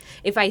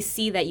if I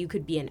see that you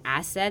could be an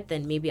asset,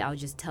 then maybe I'll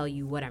just tell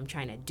you what I'm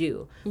trying to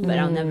do, but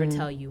I'll never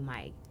tell you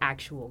my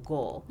actual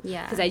goal.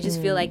 Yeah. Because I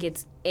just feel like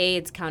it's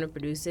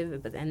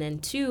counterproductive, and then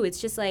two, it's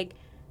just like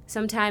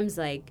sometimes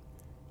like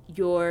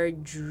your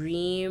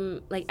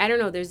dream, like I don't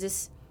know, there's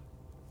this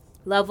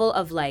level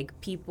of like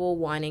people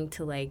wanting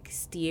to like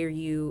steer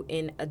you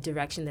in a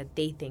direction that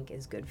they think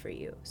is good for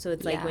you. So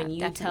it's like when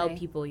you tell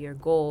people your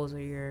goals or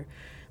your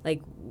like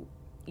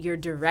your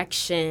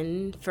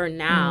direction for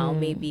now,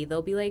 maybe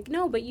they'll be like,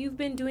 no, but you've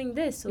been doing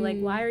this, so like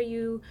why are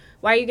you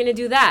gonna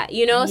do that,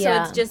 you know? So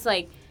it's just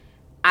like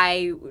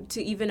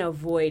to even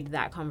avoid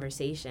that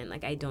conversation,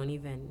 like I don't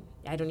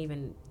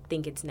even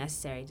think it's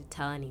necessary to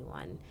tell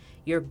anyone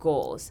your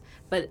goals.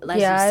 But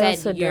as you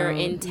said, your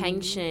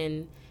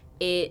intention,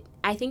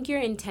 I think your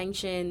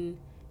intention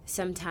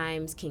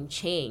sometimes can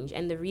change.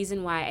 And the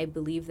reason why I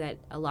believe that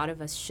a lot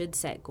of us should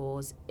set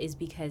goals is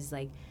because,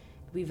 like,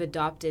 we've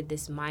adopted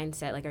this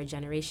mindset, like, our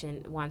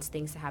generation wants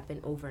things to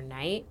happen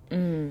overnight.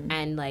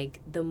 And, like,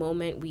 the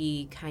moment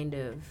we kind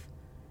of,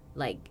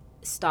 like,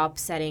 stop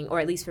setting, or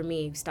at least for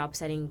me, stop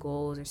setting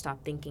goals or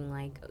stop thinking,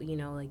 like, you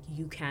know, like,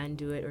 you can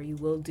do it or you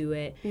will do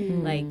it,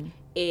 like,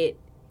 it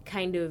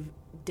kind of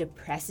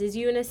depresses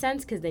you in a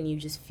sense, because then you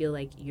just feel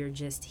like you're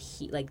just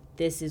like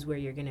this is where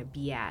you're gonna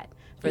be at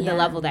for the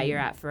level that you're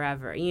at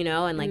forever, you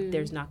know, and like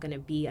there's not gonna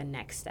be a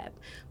next step.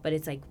 But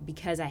it's like,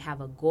 because I have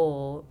a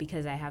goal,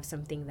 because I have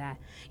something that,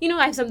 you know,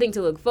 I have something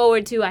to look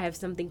forward to, I have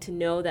something to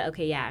know that,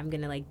 okay, yeah, I'm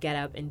gonna like get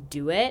up and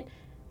do it,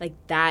 like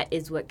that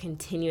is what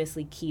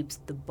continuously keeps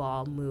the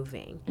ball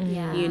moving.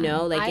 You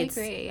know, like I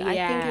agree. I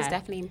think it's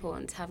definitely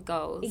important to have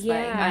goals.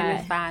 Like, I'm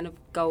a fan of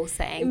goal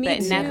setting,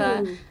 but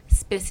never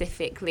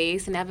specifically.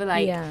 So never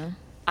like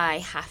I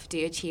have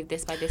to achieve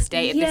this by this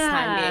date at this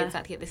time,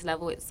 exactly at this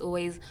level. It's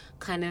always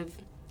kind of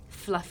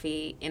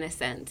fluffy in a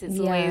sense. It's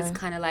always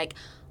kind of like,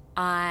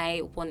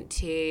 I want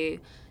to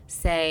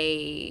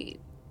say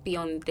be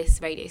on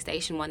this radio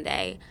station one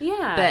day,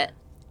 but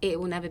it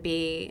will never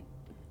be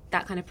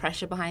that kind of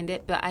pressure behind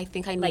it. But I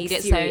think I need like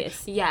it serious.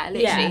 So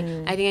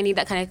literally I think I need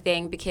that kind of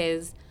thing,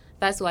 because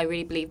that's why I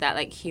really believe that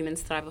like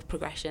humans thrive off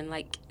progression,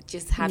 like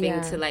just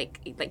having to like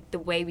the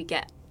way we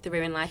get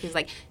through in life is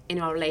like in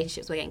our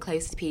relationships we're getting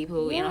closer to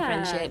people, in our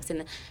friendships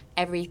and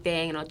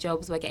everything, in our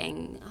jobs we're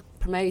getting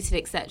promoted,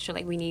 etc.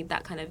 Like we need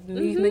that kind of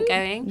movement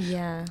going.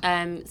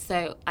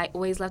 So I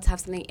always love to have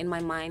something in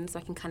my mind so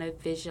I can kind of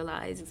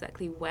visualize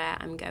exactly where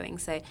I'm going.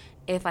 So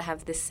if I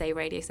have this, say,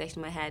 radio station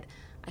in my head,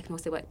 I can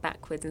also work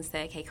backwards and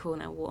say, okay, cool,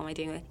 now what am I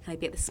doing? Can I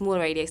be at the smaller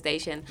radio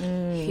station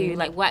who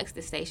like works at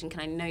this station? Can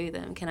I know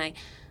them? Can I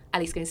at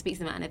least go and speak to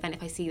them at an event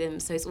if I see them?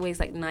 So it's always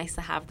like nice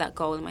to have that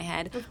goal in my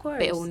head. Of course.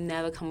 But it will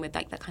never come with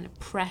like that kind of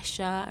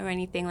pressure or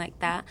anything like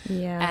that.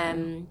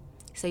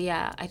 So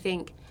yeah, I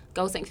think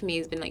goal setting for me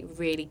has been like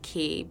really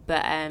key,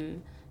 but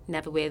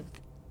never with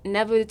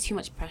too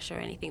much pressure or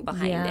anything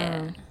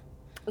behind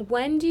it.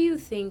 When do you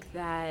think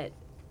that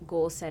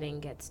goal setting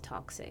gets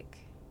toxic?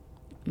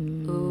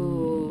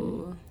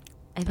 Ooh,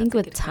 I think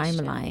with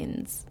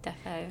timelines.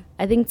 Defo.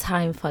 I think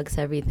time fucks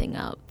everything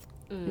up.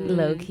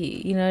 Low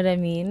key, you know what I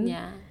mean?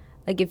 Yeah.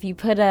 Like if you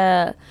put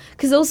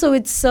because also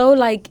it's so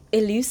like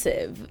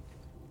elusive.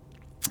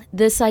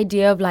 This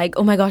idea of like,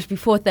 oh my gosh,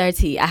 before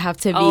 30, I have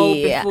to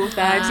be. Before 30,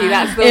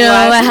 that's the worst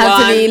I have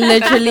one. to be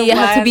literally, I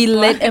have to be Worst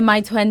lit one. in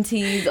my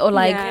 20s, or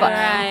like,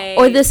 Right.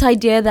 or this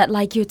idea that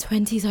like your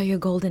 20s are your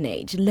golden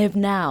age. Live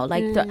now,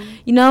 like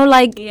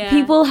like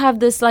people have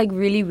this like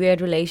really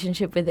weird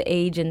relationship with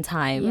age and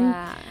time.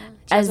 Yeah.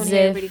 As Just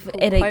wanna hear a if really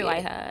cool it- quote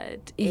I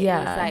heard. It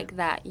was like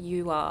that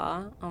you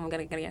are. Oh, I'm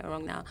gonna get it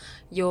wrong now.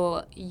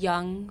 You're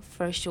young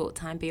for a short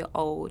time, but you're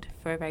old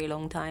for a very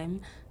long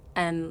time.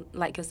 And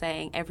like you're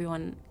saying,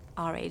 everyone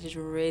our age is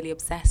really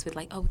obsessed with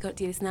like, oh, we got to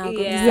do this now.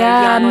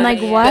 I'm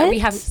like, what? But we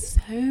have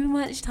so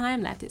much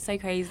time left. It's so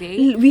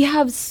crazy. We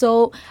have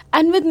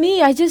and with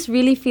me, I just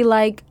really feel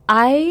like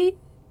I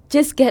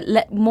just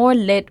get more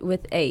lit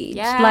with age.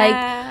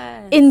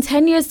 Like in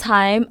 10 years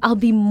time, I'll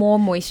be more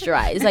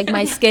moisturized. Like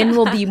my skin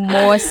will be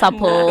more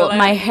supple.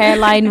 My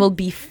hairline will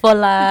be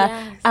fuller.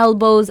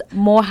 Elbows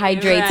more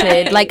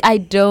hydrated. Like I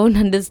don't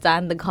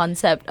understand the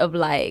concept of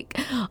like,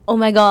 oh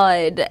my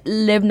God,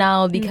 live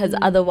now because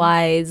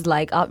otherwise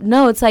like,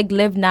 no, it's like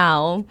live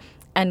now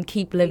and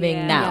keep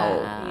living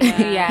now.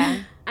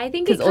 I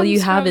think because all you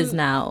have is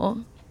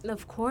now.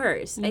 Of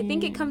course. I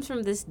think it comes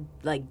from this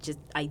like just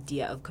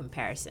idea of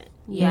comparison.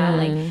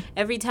 Like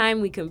every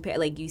time we compare,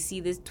 like you see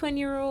this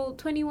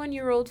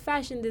 21-year-old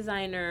fashion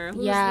designer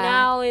who's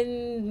now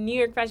in New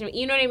York Fashion Week.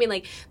 You know what I mean?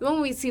 Like the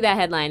moment we see that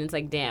headline, it's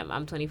like, damn,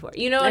 I'm 24.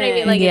 You know what I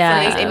mean? Like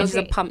those it's images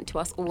are pumped to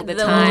us all the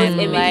those time.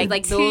 images,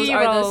 like those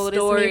are the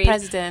stories. New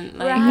president.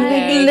 Like, Right,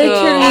 okay,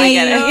 cool, I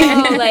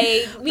get it.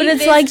 like, but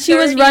it's like she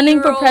was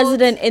running for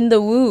president in the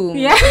womb.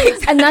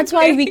 And that's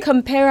why we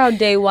compare our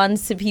day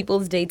ones to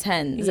people's day 10s.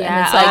 And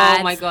it's like,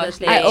 oh my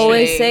gosh. I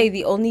always say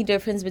the only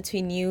difference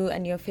between you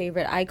and your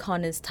favorite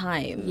icon is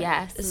time.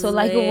 Yes. So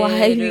like,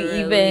 why do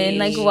you even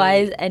like? Why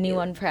is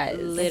anyone pressed?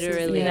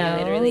 Literally, you know?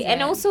 literally.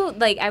 And also,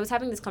 like, I was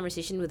having this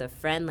conversation with a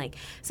friend. Like,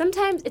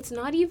 sometimes it's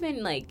not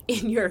even like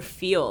in your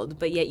field,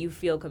 but yet you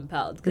feel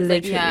compelled because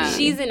like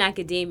she's in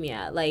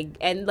academia, like,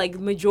 and like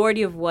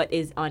majority of what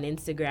is on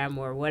Instagram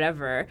or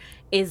whatever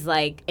is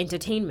like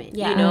entertainment.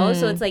 You know,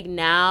 so it's like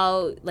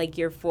now like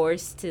you're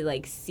forced to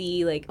like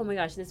see like, oh my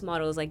gosh, this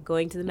model is like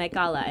going to the Met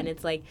Gala, and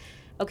it's like,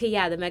 okay,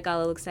 yeah, the Met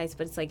Gala looks nice,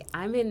 but it's like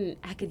I'm in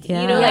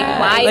academia. You know, like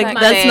why? Like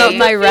that's not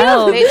my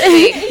realm. And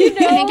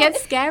it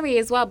gets scary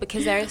as well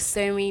because there are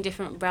so many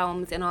different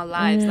realms in our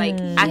lives, like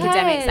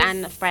academics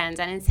and friends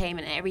and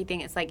entertainment and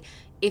everything. It's like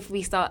if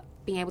we start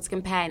being able to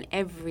compare in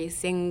every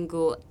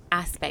single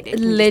aspect, it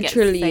can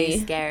literally just get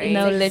so scary.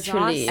 No,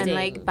 literally. And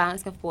like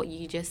bouncing off what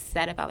you just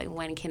said about like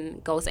when can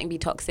goal setting be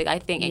toxic, I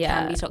think it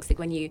can be toxic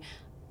when you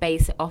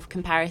base it off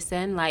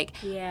comparison, like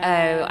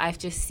oh, I've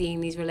just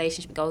seen these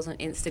relationship goals on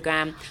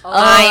Instagram.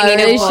 I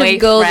need a boyfriend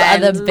goals are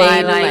the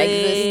by big, like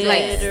this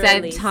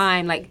like said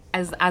time, like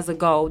as a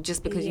goal,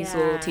 just because you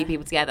saw two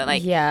people together,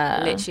 like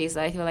literally.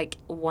 So I feel like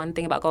one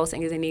thing about goal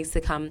setting is it needs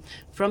to come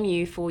from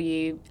you, for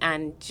you,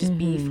 and just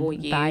be for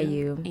you, by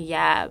you.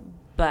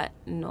 But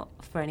not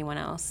for anyone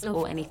else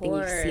or anything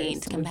you've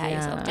seen to compare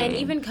yourself to. And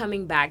even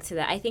coming back to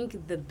that, I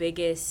think the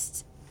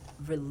biggest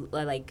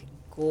like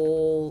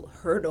goal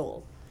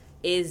hurdle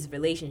is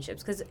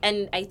relationships,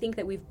 and I think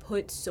that we've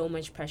put so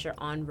much pressure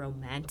on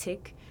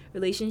romantic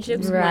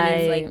relationships when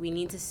it's like we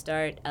need to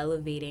start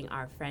elevating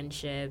our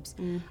friendships,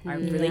 our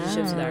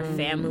relationships with our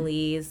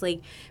families.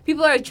 Like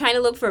people are trying to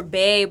look for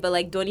bae, but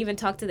like don't even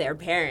talk to their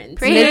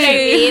parents. You know what I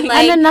mean?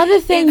 Like, and another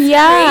thing, crazy.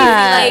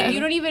 Like you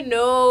don't even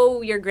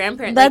know your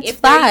grandparents. That's like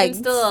if they're even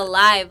still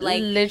alive,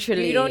 like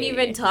literally you don't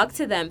even talk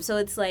to them. So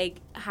it's like,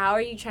 how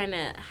are you trying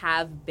to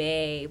have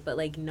bae but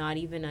like not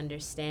even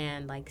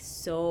understand like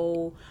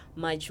so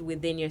much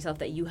within yourself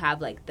that you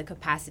have like the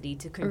capacity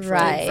to control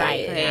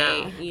right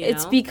now, you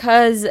it's know?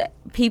 Because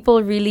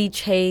people really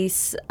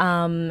chase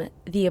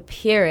the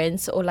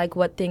appearance or like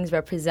what things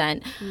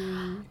represent.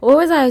 What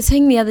was I was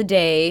saying the other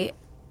day?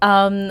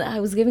 I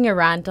was giving a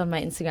rant on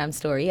my Instagram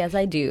story, as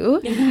I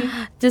do,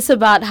 just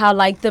about how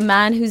like the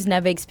man who's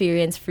never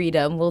experienced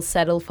freedom will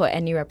settle for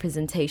any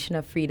representation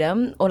of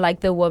freedom, or like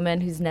the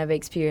woman who's never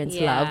experienced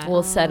love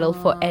will settle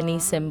for any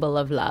symbol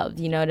of love.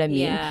 You know what I mean?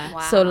 Yeah.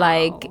 Wow. So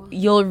like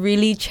you'll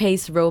really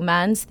chase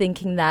romance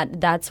thinking that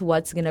that's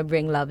what's gonna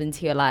bring love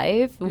into your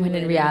life, when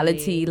in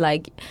reality,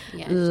 like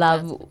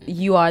love,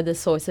 you are the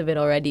source of it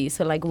already.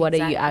 So like what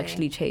are you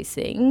actually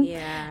chasing?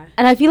 Yeah.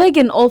 And I feel like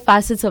in all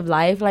facets of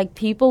life, like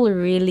people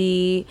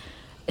really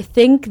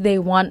think they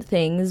want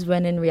things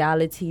when in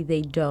reality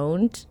they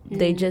don't.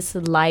 They just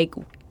like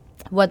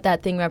what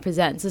that thing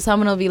represents. So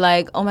someone will be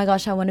like, oh my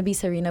gosh, I want to be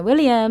Serena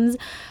Williams.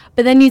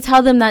 But then you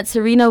tell them that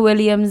Serena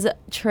Williams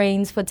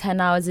trains for 10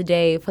 hours a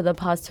day for the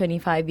past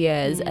 25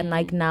 years and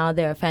like now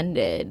they're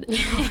offended.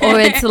 Or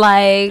it's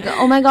like,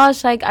 oh my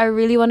gosh, like I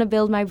really want to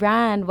build my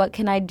brand. What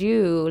can I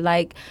do?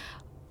 Like,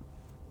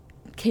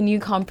 can you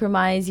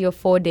compromise your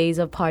 4 days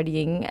of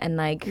partying and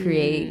like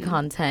create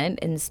content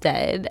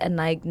instead? And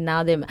like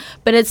now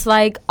but it's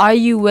like, are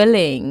you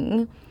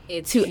willing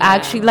to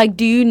actually, like,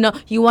 do you know,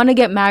 you want to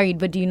get married,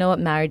 but do you know what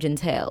marriage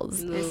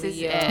entails? This is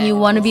You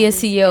want to be a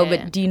CEO,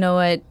 but do you know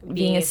what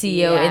being a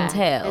CEO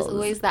entails? There's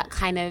always that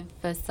kind of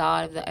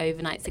facade of the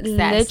overnight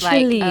success.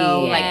 Literally. Like,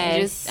 oh, like Yes.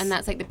 you just, and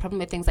that's like the problem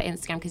with things like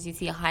Instagram, because you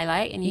see a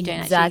highlight and you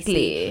don't actually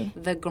see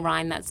the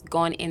grind that's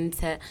gone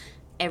into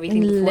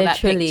everything before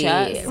Literally.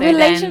 that picture. So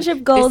Relationship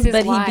then goals, this is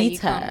but he why beat you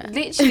her. can't-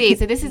 Literally.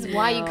 So this is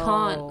why you No.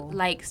 can't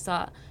like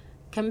start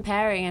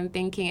comparing and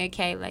thinking,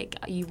 okay, like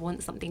you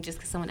want something just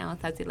because someone else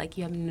has it. Like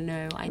you have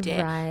no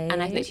idea. Right.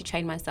 And I've literally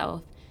trained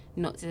myself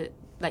not to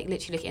like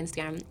literally look at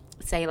Instagram,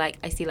 say like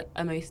I see like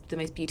the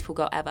most beautiful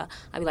girl ever,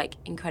 I'd be like,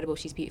 incredible,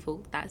 she's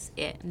beautiful, that's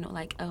it. Not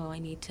like, oh, I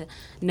need to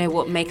know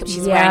what makeup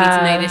she's wearing, I need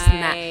to know this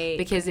and that,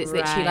 because it's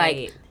literally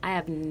like I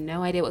have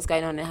no idea what's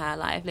going on in her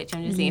life.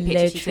 Literally, I'm just seeing a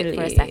picture she took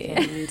for a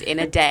second in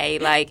a day.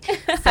 Like,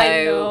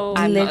 so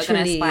I'm not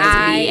going to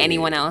aspire to be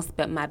anyone else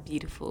but my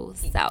beautiful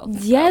self.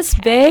 Yes,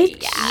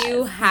 bitch. Yes.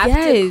 You have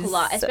Yes. to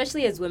clog,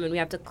 especially as women, we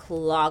have to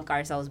clog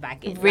ourselves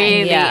back in.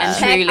 Really Yeah. and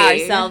Check truly.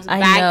 ourselves I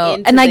back know.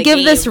 into And I the give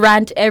game. this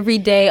rant every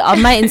day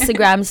on my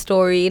Instagram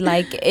story.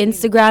 Like,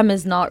 Instagram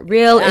is not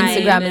real. I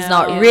Instagram is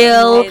know. not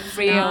real. It's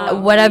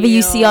not Whatever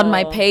you see on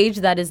my real. page,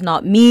 that is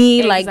not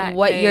me. Like,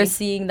 what Exactly. you're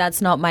seeing,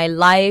 that's not my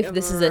life.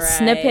 This is a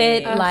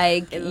snippet. Right.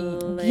 Like,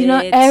 you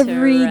know,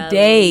 every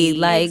day. Literally.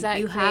 Like,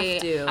 Exactly. you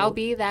have to. I'll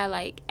be there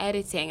like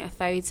editing a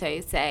photo,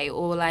 say,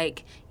 or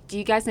like, do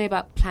you guys know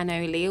about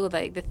Planoly, or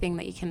like the thing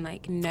that you can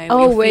like know Oh,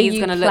 what your where feed's you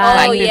gonna look plan-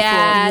 like Oh before?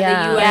 yeah,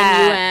 Yeah. the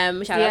Yeah.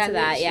 UM. Shout out to that.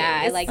 literally. Yeah,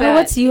 I It's like oh, that.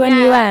 what's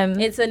UNUM?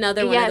 It's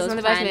another one Yeah, of it's those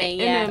another version of planning.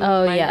 it. Yeah.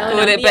 Oh, My yeah. God,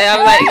 No, but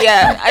I'm like,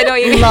 yeah, I know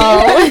what you mean.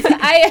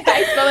 Lol.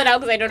 I spell it out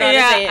because I don't know how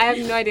to say it. I have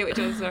no idea which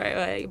one's the right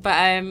way.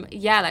 But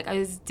yeah, like I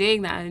was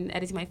doing that and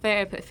editing my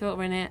photo, put a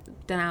filter in it.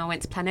 Then I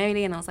went to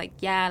Planoly and I was like,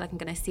 yeah, like I'm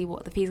gonna see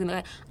what the feed's gonna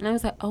look like. And I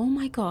was like, oh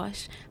my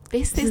gosh,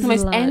 this is the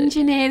most Like-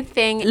 engineered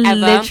thing ever.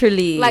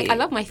 Literally. Like I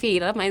love my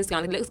feed, I love my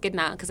Instagram. It looks good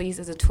now because I use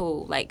it as a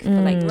tool, like for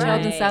like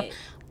children and stuff. Right.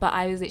 But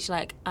I was literally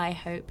like, I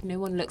hope no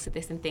one looks at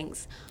this and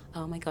thinks,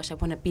 oh my gosh, I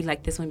want to be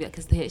like this one,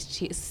 because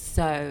she is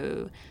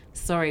so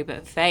sorry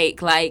but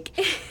fake. Like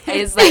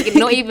it's like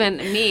not even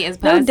me as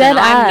a No, person. dead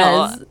I'm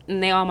ass. not,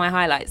 and they are my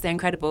highlights. They're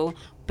incredible,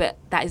 but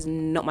that is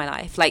not my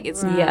life. Like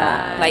it's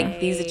Yeah. like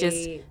these are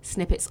just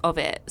snippets of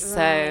it. So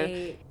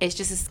Right. it's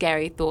just a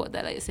scary thought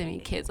that like so many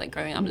kids like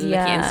growing up looking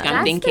Yeah. at Instagram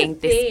That's thinking the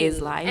this thing.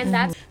 is life. And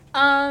that's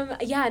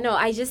yeah, no,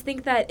 I just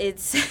think that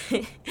it's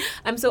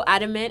I'm so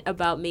adamant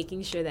about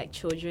making sure that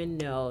children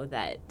know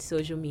that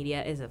social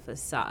media is a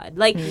facade.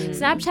 Like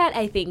Snapchat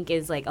I think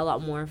is like a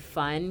lot more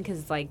fun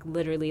cuz like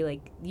literally like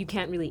you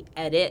can't really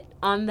edit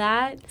on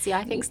that. See,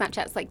 I think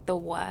Snapchat's like the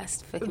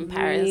worst for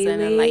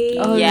comparison, and like Really?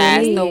 Oh, yes,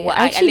 really? the I worst.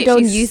 actually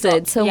don't use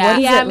it, so what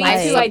is Yeah, it me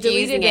like? too. I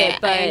deleted using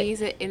it, but- I only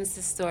use it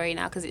Insta Story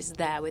now because it's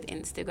there with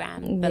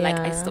Instagram. But like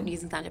I Yeah. stopped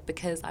using Snapchat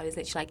because I was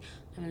literally like,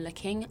 I'm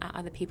looking at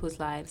other people's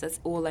lives. That's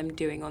all I'm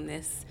doing on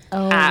this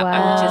Oh, app.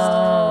 I'm just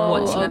wow.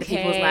 watching other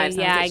people's lives.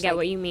 And Yeah, I was get literally what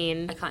like, you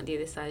mean. I can't do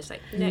this. So I was just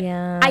like,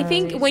 Yeah. I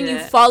think when you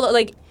Is it- follow,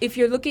 like, if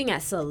you're looking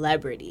at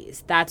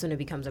celebrities, that's when it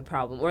becomes a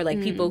problem. Or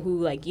like people who,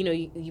 like, you know,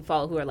 you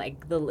follow who are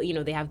like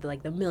they have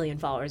like the 1 million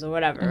followers or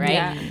whatever, right?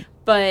 Yeah.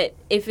 But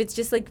if it's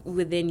just like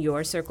within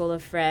your circle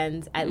of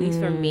friends, at least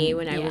for me,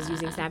 when I was Yeah.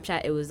 using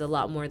Snapchat, it was a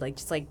lot more like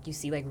just like you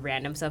see like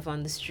random stuff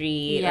on the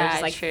street or Yeah,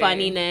 just like true.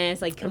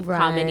 funniness, like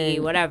comedy,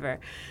 Right. whatever.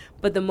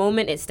 But the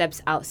moment it steps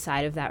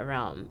outside of that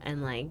realm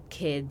and like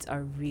kids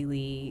are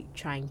really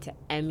trying to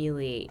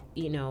emulate,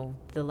 you know,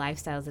 the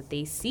lifestyles that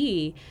they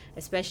see,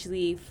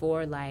 especially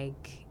for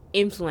like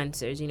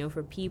influencers, you know,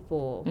 for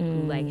people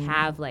who like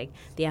have like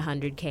the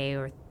 100K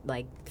or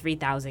like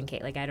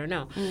 3,000K, like I don't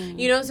know.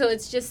 You know, so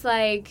it's just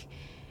like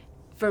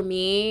for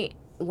me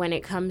when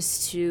it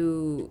comes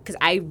to, because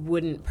I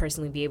wouldn't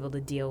personally be able to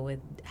deal with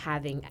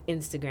having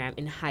Instagram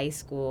in high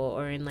school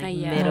or in like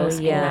Yeah. middle Oh,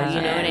 school, yeah.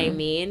 you know what I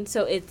mean?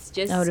 So it's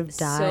just I would have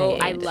so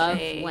I died. love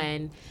Literally.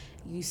 when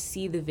you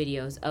see the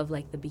videos of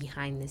like the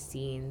behind the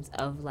scenes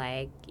of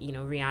like, you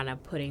know,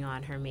 Rihanna putting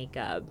on her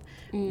makeup,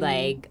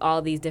 like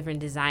all these different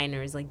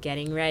designers like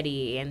getting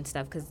ready and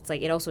stuff, because it's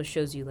like it also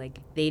shows you like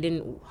they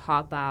didn't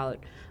hop out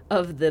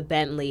of the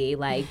Bentley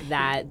like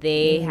that.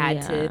 They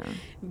had to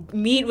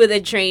meet with a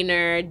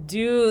trainer,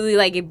 do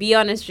like be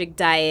on a strict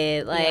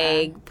diet,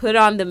 like put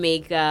on the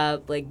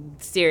makeup, like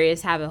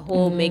serious, have a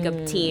whole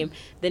makeup team,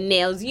 the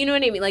nails, you know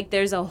what I mean? Like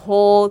there's a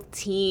whole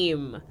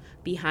team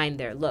behind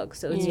their look.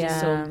 So it's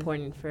just so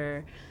important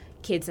for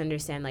kids to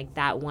understand like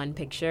that one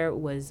picture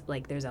was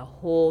like there's a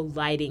whole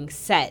lighting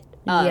set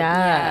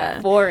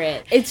up for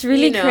it. It's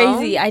really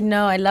crazy. I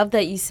know. I love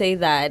that you say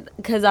that,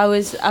 because I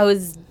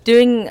was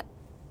doing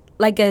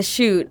like a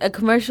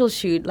commercial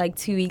shoot like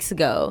 2 weeks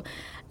ago,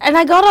 and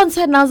I got on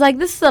set and I was like,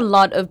 this is a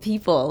lot of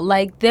people.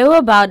 Like there were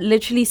about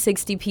literally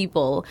 60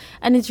 people,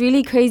 and it's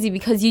really crazy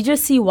because you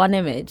just see one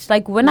image.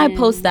 Like when I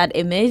post that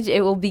image,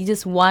 it will be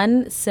just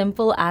one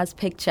simple ass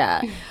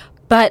picture.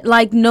 But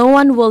like no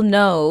one will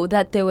know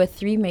that there were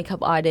 3 makeup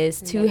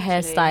artists, 2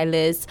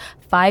 hairstylists,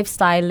 5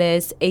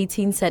 stylists,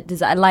 18 set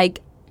design.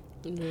 Like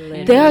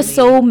there are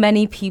so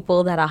many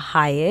people that are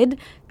hired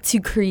to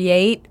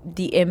create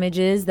the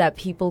images that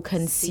people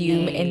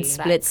consume in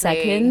split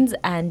seconds,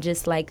 and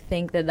just like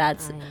think that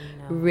that's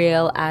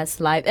real ass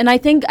life. And I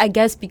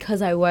guess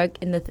because I work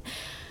in the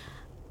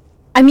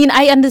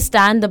I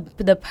understand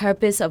the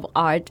purpose of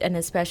art, and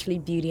especially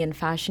beauty and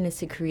fashion, is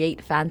to create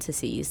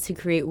fantasies, to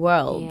create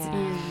worlds.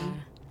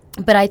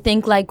 But I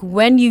think like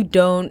when you're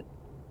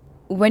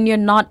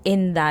not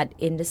in that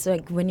industry,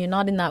 like when you're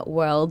not in that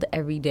world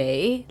every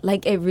day,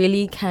 like it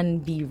really can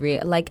be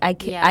real. Like I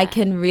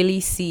can really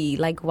see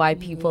like why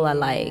people are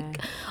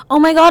like, oh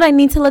my god, I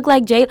need to look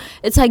like J.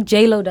 It's like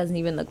J-Lo doesn't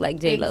even look like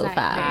J-Lo,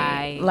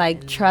 fam.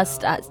 Like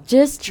trust us,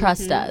 just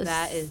trust us.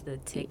 That is the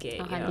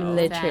ticket,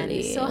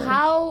 literally.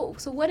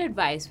 So what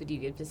advice would you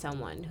give to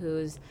someone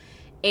who's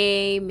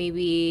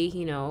maybe,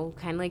 you know,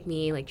 kind of like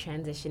me, like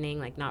transitioning,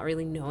 like not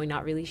really knowing,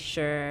 not really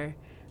sure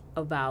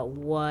about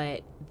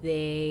what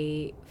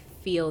they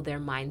feel their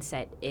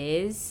mindset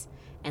is,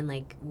 and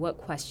like what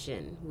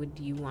question would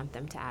you want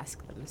them to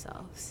ask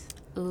themselves?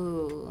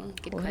 Ooh,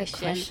 good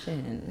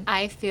question.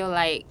 I feel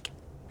like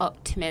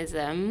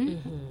optimism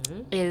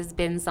has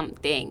been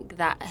something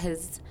that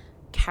has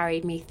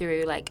carried me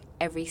through like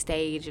every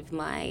stage of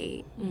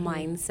my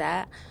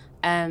mindset.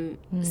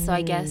 So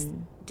I guess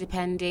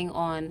depending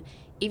on,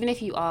 even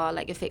if you are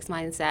like a fixed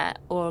mindset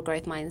or a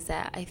growth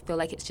mindset, I feel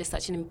like it's just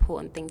such an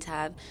important thing to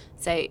have.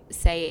 So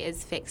say it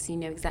is fixed, you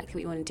know exactly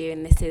what you want to do,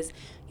 and this is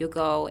your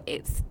goal.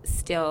 It's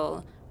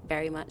still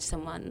very much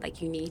someone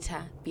like you need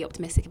to be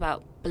optimistic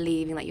about,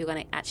 believing that you're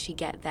going to actually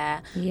get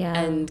there,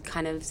 and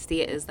kind of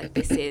see it as like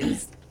this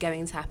is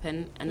going to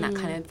happen, and that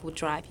kind of will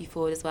drive you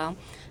forward as well.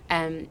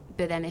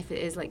 But then if it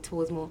is like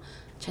towards more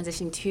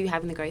transitioning to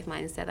having the growth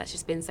mindset, that's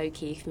just been so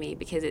key for me,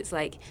 because it's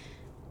like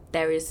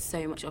there is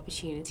so much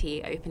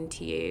opportunity open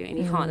to you, and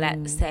you can't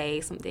let,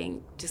 say,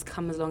 something just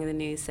comes along in the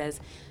news says,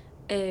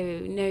 oh,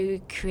 no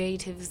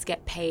creatives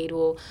get paid,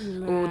 or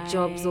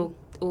jobs, or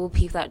all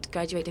people that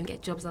graduate don't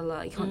get jobs a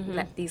lot. You can't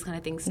let these kind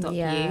of things stop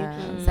you.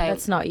 So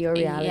that's not your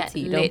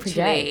reality. Don't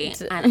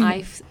project. And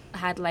I've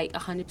had like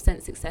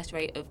 100% success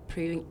rate of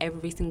proving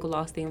every single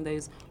last thing of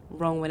those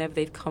wrong whenever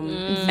they've come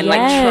and like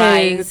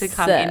trying to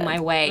come in my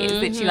way. It's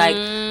literally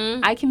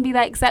like I can be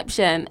that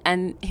exception,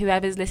 and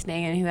whoever's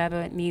listening and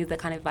whoever needs that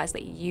kind of advice,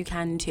 that you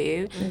can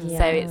too.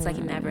 So it's like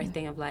never a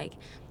thing of like,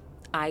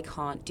 I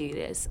can't do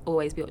this.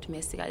 Always be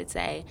optimistic, I'd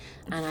say.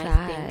 And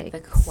I think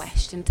the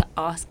question to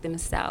ask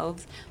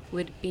themselves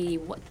would be,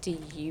 what do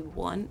you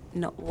want?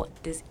 Not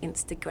what does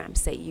Instagram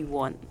say you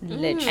want.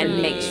 Literally.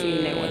 And make sure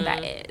you know what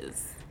that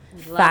is.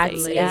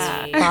 Facts is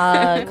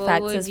fuck.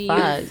 Facts is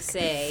fuck.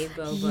 Say,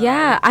 Bobo?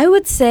 Yeah, I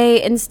would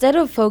say instead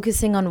of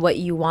focusing on what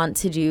you want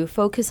to do,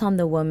 focus on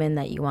the woman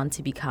that you want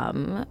to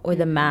become, or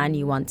the man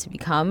you want to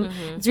become.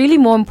 It's really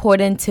more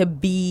important to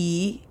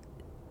be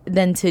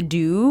than to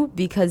do,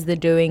 because the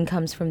doing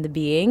comes from the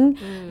being.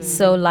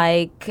 So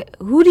like,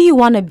 who do you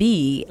want to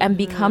be, and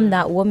become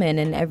that woman,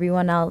 and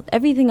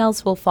everything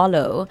else will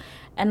follow.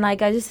 And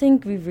like, I just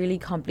think we've really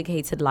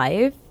complicated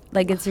life.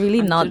 Like, it's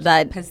really 100%. Not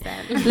that.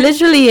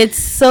 Literally, it's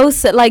so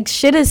like,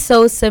 shit is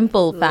so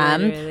simple,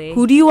 fam. Literally.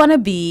 Who do you want to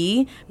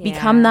be?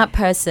 Become that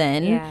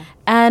person,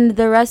 and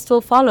the rest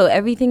will follow.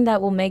 Everything that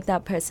will make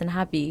that person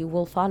happy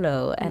will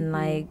follow. And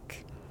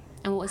like,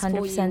 and what's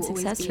 100%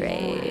 success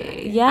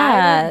rate.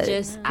 Yeah,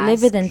 just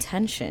live with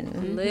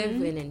intention. Live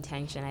with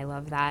intention. I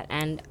love that.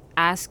 And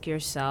ask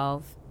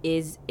yourself,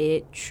 is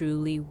it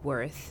truly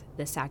worth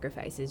the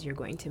sacrifices you're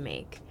going to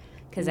make?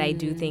 Because I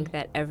do think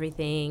that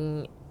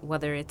everything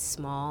whether it's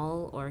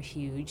small or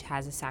huge,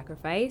 has a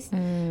sacrifice.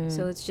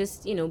 So it's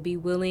just, be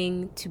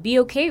willing to be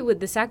okay with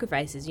the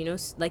sacrifices.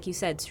 Like you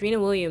said, Serena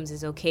Williams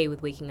is okay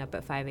with waking up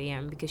at 5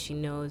 a.m. because she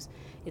knows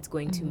it's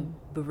going to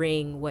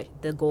bring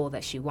the goal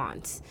that she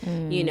wants,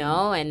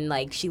 and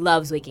like she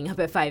loves waking up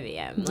at 5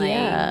 a.m.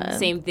 Like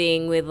same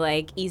thing with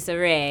like Issa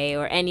Rae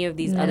or any of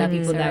these other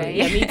people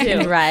me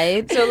too.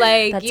 Right. So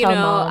like,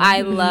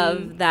 I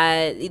love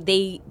that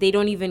they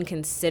don't even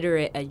consider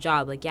it a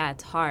job. Like, yeah,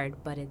 it's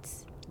hard, but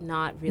it's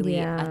not really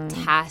a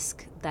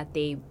task that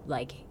they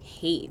like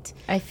hate.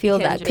 I feel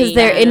that because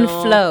they're in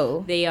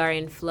flow. They are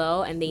in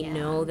flow, and they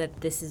know that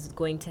this is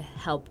going to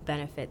help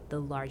benefit the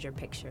larger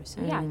picture.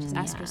 So just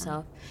ask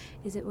yourself,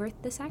 is it worth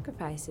the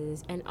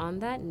sacrifices? And on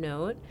that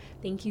note,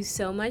 thank you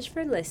so much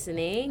for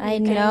listening. I you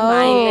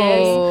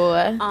know.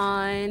 Can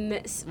find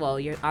us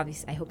on, you're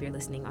obviously, I hope you're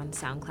listening on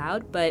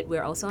SoundCloud, but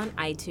we're also on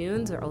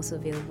iTunes. We're also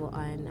available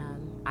on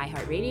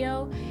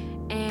iHeartRadio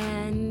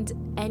and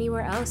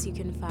anywhere else you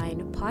can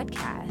find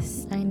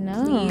podcasts. I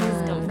know.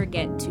 Please don't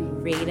forget to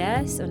rate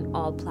us on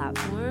all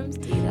platforms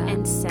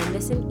and send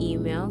us an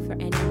email for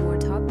any more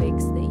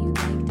topics that you'd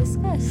like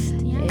discussed.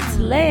 It's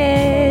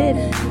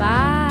lit.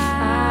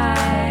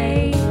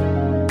 Bye.